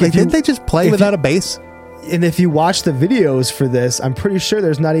 And right, like, didn't they just play without a bass? And if you watch the videos for this, I'm pretty sure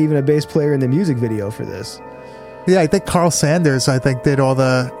there's not even a bass player in the music video for this. Yeah, I think Karl Sanders, did all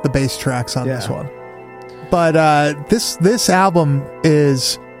the bass tracks on this one. But this album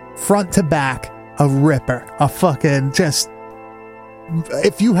is front to back a ripper. A fucking just...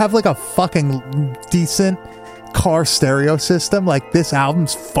 If you have like a fucking decent car stereo system, like this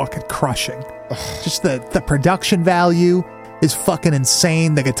album's fucking crushing. Just the production value is fucking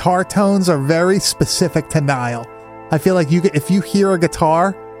insane. The guitar tones are very specific to Nile. I feel like if you hear a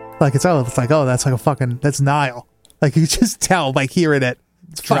guitar, like that's Nile. Like you just tell by hearing it.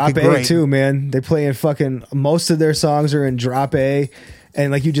 It's drop fucking great. A too, man. They play in fucking, most of their songs are in drop A,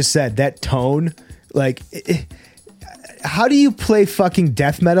 and like you just said, that tone, like how do you play fucking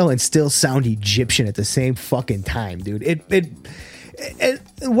death metal and still sound Egyptian at the same fucking time, dude? It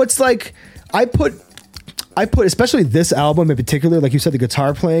what's like, I put especially this album in particular, like you said, the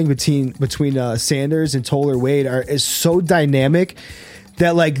guitar playing between Sanders and Toller Wade is so dynamic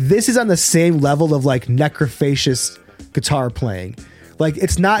that like this is on the same level of like Necrofacious guitar playing. Like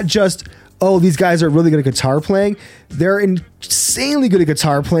it's not just, oh, these guys are really good at guitar playing. They're insanely good at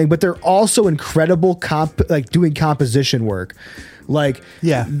guitar playing, but they're also incredible doing composition work. Like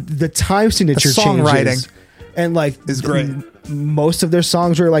the time signature changes, and like is great. Most of their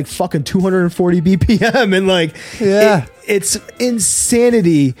songs are like fucking 240 BPM, and like it's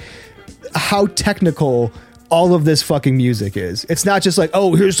insanity how technical all of this fucking music is. It's not just like,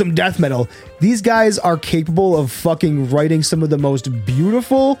 oh, here's some death metal. These guys are capable of fucking writing some of the most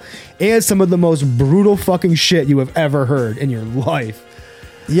beautiful and some of the most brutal fucking shit you have ever heard in your life.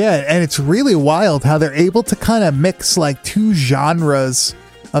 Yeah, and it's really wild how they're able to kind of mix like two genres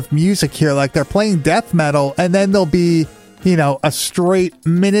of music here. Like they're playing death metal, and then there'll be, a straight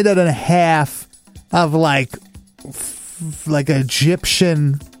minute and a half of like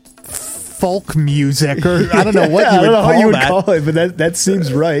Egyptian folk music, or I don't know what you would call it, but that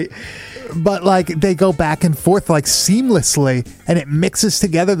seems right. But like they go back and forth like seamlessly, and it mixes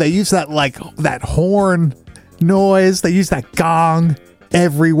together. They use that horn noise. They use that gong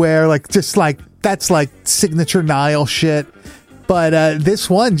everywhere, like just like that's like signature Nile shit. But this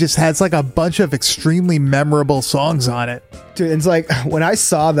one just has like a bunch of extremely memorable songs on it. Dude, it's like when I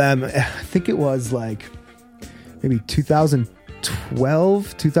saw them, I think it was like maybe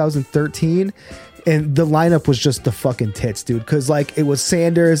 2012, 2013. And the lineup was just the fucking tits, dude. Because like it was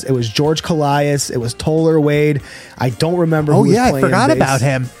Sanders, it was George Callias, it was Toller Wade. I don't remember who was playing I forgot bass. about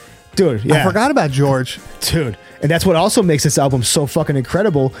him. Dude, yeah. I forgot about George. Dude. And that's what also makes this album so fucking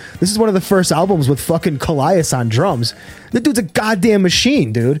incredible. This is one of the first albums with fucking Callias on drums. The dude's a goddamn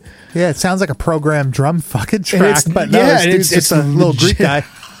machine, dude. Yeah, it sounds like a programmed drum fucking track, but no, yeah, it's just a little Greek guy.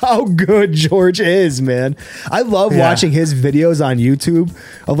 How good George is, man. I love watching his videos on YouTube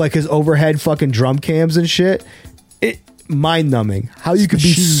of like his overhead fucking drum cams and shit. It mind-numbing. How you could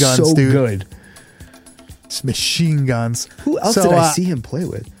be so good. It's machine guns. Who else did I see him play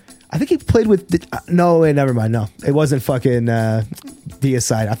with? I think he played with... no, wait, never mind. No, it wasn't fucking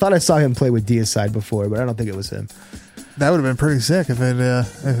Deicide. I thought I saw him play with Deicide before, but I don't think it was him. That would have been pretty sick if it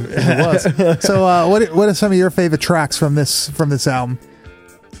was. So what are some of your favorite tracks from this album?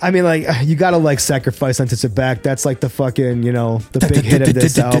 I mean, like, you gotta like Sacrifice Unto Sebek. That's like the fucking, the big hit of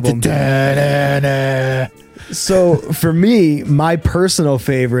this album. So for me, my personal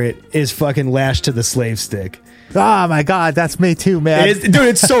favorite is fucking Lash to the Slave Stick. Oh my God, that's me too, man. Dude,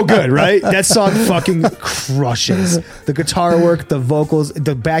 it's so good, right? That song fucking crushes. The guitar work, the vocals,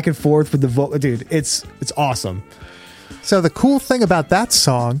 the back and forth with the vocal. Dude, it's awesome. So the cool thing about that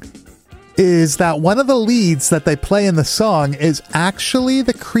song is that one of the leads that they play in the song is actually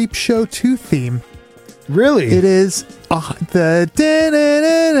the Creepshow 2 theme. Really? It is the...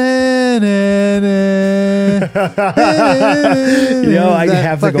 I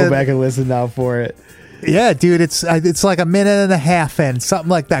have to go back and listen now for it. Yeah, dude, it's like a minute and a half in, something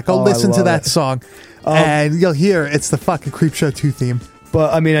like that. Go listen to that song, and you'll hear it's the fucking Creepshow 2 theme.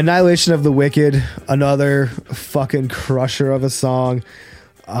 But, I mean, Annihilation of the Wicked, another fucking crusher of a song.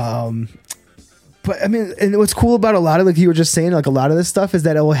 But, I mean, and what's cool about a lot of, like you were just saying, like a lot of this stuff is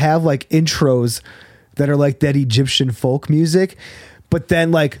that it will have, like, intros that are like that Egyptian folk music. But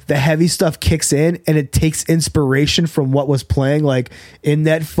then like the heavy stuff kicks in and it takes inspiration from what was playing like in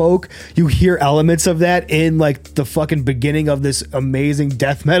that folk. You hear elements of that in like the fucking beginning of this amazing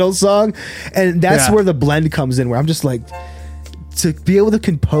death metal song. And that's where the blend comes in, where I'm just like, to be able to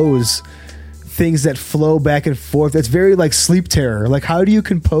compose things that flow back and forth. It's very like Sleep Terror. Like, how do you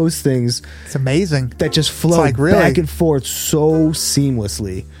compose things? It's amazing. That just flow like back and forth so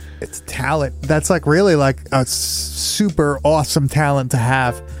seamlessly. It's talent. That's like really like a super awesome talent to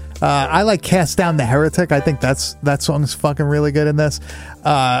have. I like Cast Down the Heretic. I think that song's fucking really good in this.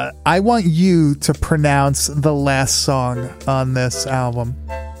 I want you to pronounce the last song on this album.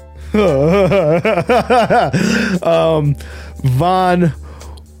 Van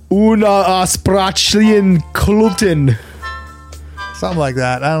una Asprachlian Kluten. Something like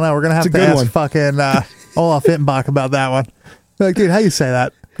that. I don't know. We're going to have to ask fucking Olaf Ittenbach about that one. Like, dude, how you say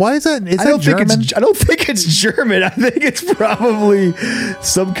that? Why is that? Is that German? I don't think it's German. I think it's probably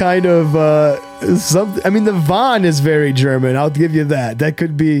some kind of I mean, the Van is very German. I'll give you that. That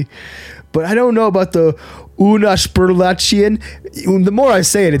could be, but I don't know about the Unasperlatien. The more I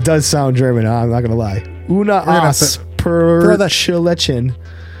say it, it does sound German. I'm not gonna lie. Unasperlatien.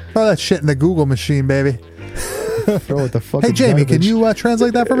 Throw that shit in the Google machine, baby. Throw it the fucking Hey Jamie, garbage. can you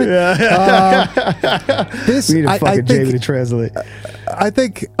translate that for me? We need a fucking Jamie to translate. I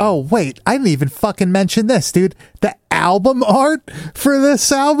think. Oh wait, I didn't even fucking mention this, dude. The album art for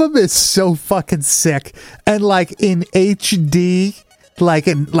this album is so fucking sick, and like in HD, like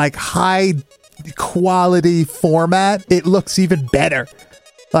in like high quality format, it looks even better.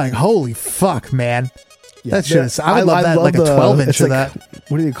 Like holy fuck, man. Yeah, that's just I love that, like a 12-inch of that.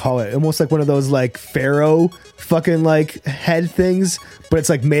 What do you call it? Almost like one of those like pharaoh fucking like head things, but it's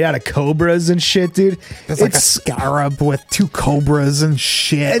like made out of cobras and shit, dude. It's like a scarab with two cobras and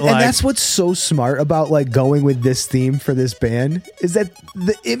shit. And that's what's so smart about like going with this theme for this band is that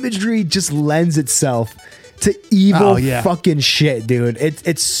the imagery just lends itself to evil fucking shit, dude. It's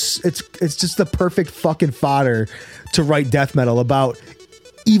just the perfect fucking fodder to write death metal about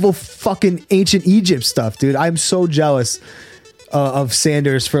evil fucking ancient Egypt stuff, dude. I'm so jealous of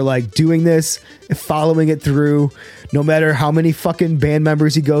Sanders for like doing this and following it through, no matter how many fucking band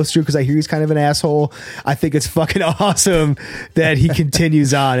members he goes through, because I hear he's kind of an asshole. I think it's fucking awesome that he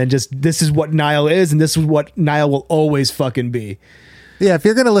continues on and just, this is what Nile is, and this is what Nile will always fucking be. Yeah, if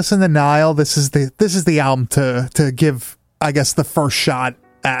you're gonna listen to Nile, this is the album to give, I guess, the first shot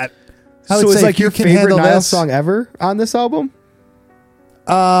at. So it's like your favorite Nile song ever on this album?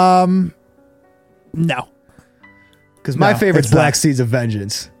 No. Because my favorite's Black Seeds of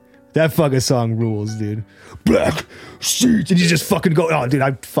Vengeance. That fucking song rules, dude. Black sheets, and you just fucking go. Oh, dude,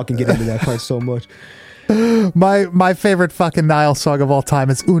 I fucking get into that part so much. My favorite fucking Nile song of all time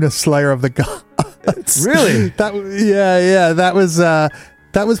is Una, Slayer of the Gods. Really? That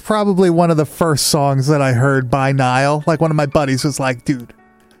was probably one of the first songs that I heard by Nile. Like, one of my buddies was like, dude,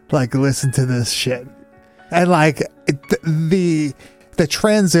 like, listen to this shit. And like the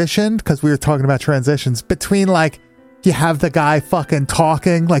transition, because we were talking about transitions, between like, you have the guy fucking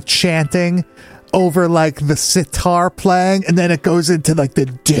talking, like chanting over like the sitar playing, and then it goes into like the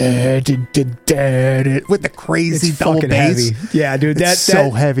dead with the crazy it's double bass. Heavy. Yeah, dude, that's so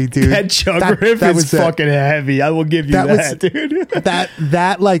heavy, dude. That chug riff is fucking heavy. I will give you that, dude.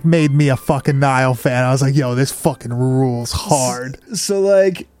 that like made me a fucking Nile fan. I was like, yo, this fucking rules hard. So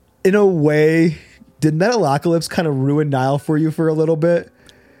like, in a way, did Metalocalypse kind of ruin Nile for you for a little bit?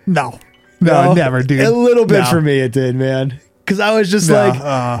 No, never, dude. A little bit for me, it did, man. Because I was just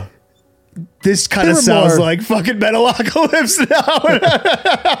this kind of sounds like fucking Metalocalypse now.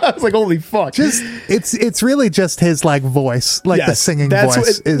 I was like, holy fuck. It's really just his like voice, like the singing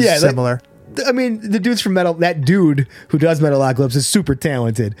voice is similar. Like, I mean, the dude's from that dude who does Metalocalypse is super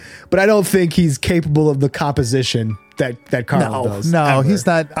talented, but I don't think he's capable of the composition that Carl does. No, ever. He's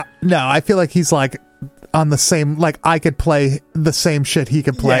not. No, I feel like he's like on the same, like I could play the same shit he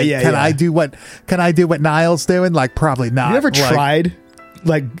could play. Can I do what Nile's doing? Like, probably not. You ever tried?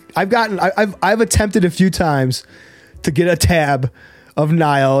 Like, I've attempted a few times to get a tab of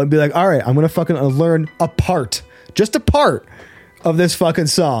Nile and be like, all right, I'm gonna fucking learn just a part of this fucking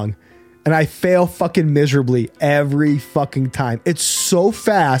song, and I fail fucking miserably every fucking time. It's so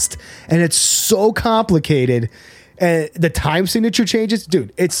fast and it's so complicated, and the time signature changes,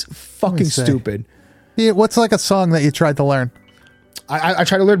 dude. It's fucking stupid. Yeah, what's like a song that you tried to learn? I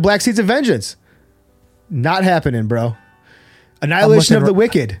tried to learn Black Seeds of Vengeance. Not happening, bro. Annihilation of the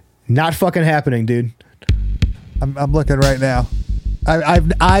Wicked. Not fucking happening, dude. I'm looking right now.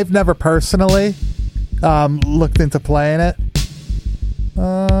 I've never personally looked into playing it.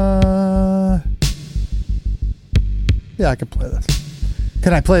 Yeah, I can play this.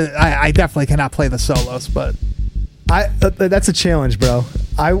 Can I play? I definitely cannot play the solos, but that's a challenge, bro.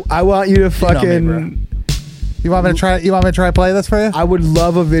 I want you to fucking. You want me to try? You want me to try to play this for you? I would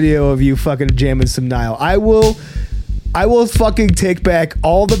love a video of you fucking jamming some Nile. I will fucking take back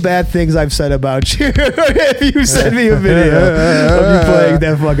all the bad things I've said about you if you send me a video of you playing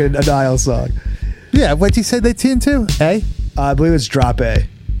that fucking Nile song. Yeah, what'd you say they tuned to? A? I believe it's drop A.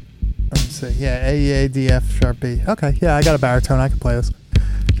 Let's see. Yeah, A, E, A, D, F, sharp B. Okay, yeah, I got a baritone. I can play this.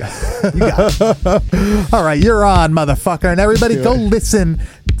 You got it. All right, you're on, motherfucker. And everybody go listen.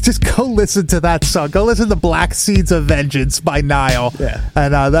 Just go listen to that song. Go listen to Black Seeds of Vengeance by Nile. Yeah.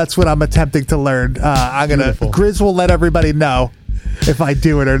 And that's what I'm attempting to learn. Grizz will let everybody know if I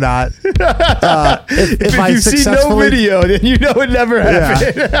do it or not. If you see no video, then you know it never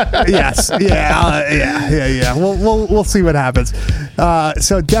happened. Yes. Yeah. We'll see what happens.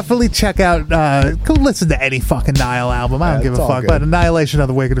 So definitely check out. Go listen to any fucking Nile album. I don't give a fuck. But Annihilation of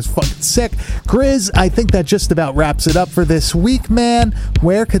the Wicked is fucking sick. Grizz, I think that just about wraps it up for this week, man.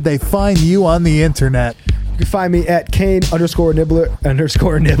 Where could they find you on the internet? You can find me at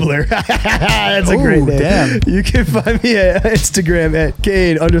Kane_Nibbler. That's a great name. Damn. You can find me at Instagram at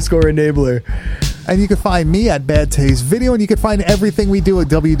Kane_Enabler. And you can find me at Bad Taste Video, and you can find everything we do at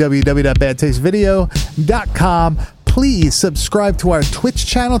www.badtastevideo.com. Please subscribe to our Twitch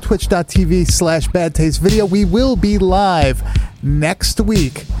channel, twitch.tv/badtastevideo. We will be live next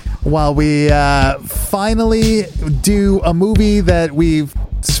week while we finally do a movie that we've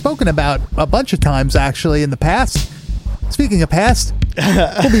spoken about a bunch of times actually in the past. Speaking of past,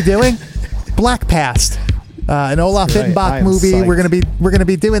 we'll be doing Black Past, an Olaf Ittenbach movie. Psyched. We're gonna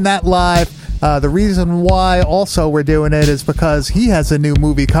be doing that live. The reason why also we're doing it is because he has a new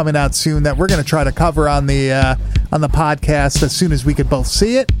movie coming out soon that we're going to try to cover on the podcast as soon as we could both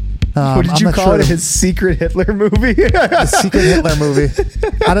see it. What did you call it? His secret Hitler movie? The secret Hitler movie.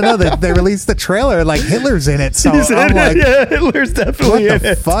 I don't know. They released the trailer like Hitler's in it. So I'm like, yeah, Hitler's definitely in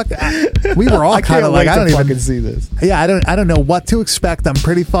it. Fuck? We were all kind of like, I don't even see this. Yeah, I don't know what to expect. I'm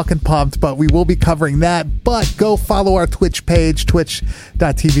pretty fucking pumped, but we will be covering that. But go follow our Twitch page,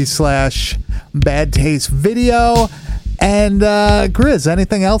 twitch.tv/badtastevideo. And Grizz,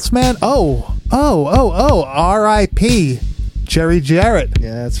 anything else, man? Oh, R.I.P. Jerry Jarrett.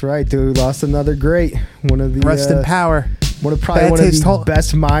 Yeah, that's right, dude. We lost another great. One of the rest in power. One of the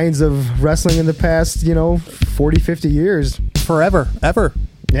best minds of wrestling in the past, 40, 50 years. Forever, ever.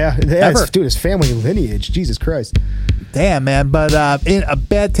 Yeah, ever. Dude, his family lineage. Jesus Christ. Damn, man. But in a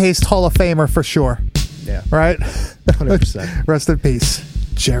Bad Taste Hall of Famer for sure. Yeah. Right? 100%. Rest in peace.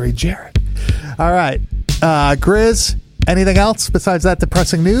 Jerry Jarrett. All right. Grizz, anything else besides that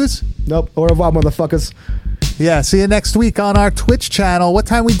depressing news? Nope. Au revoir, motherfuckers. Yeah, see you next week on our Twitch channel. What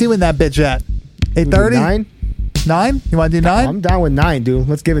time we doing that bitch at? 8:30? 9? 9? You want to do 9? I'm down with 9, dude.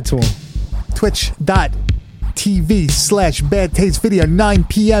 Let's give it to him. Twitch.tv/Bad Taste Video, 9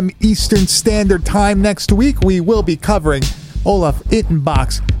 p.m. Eastern Standard Time next week. We will be covering Olaf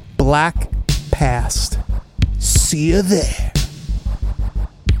Ittenbach's Black Past. See you there.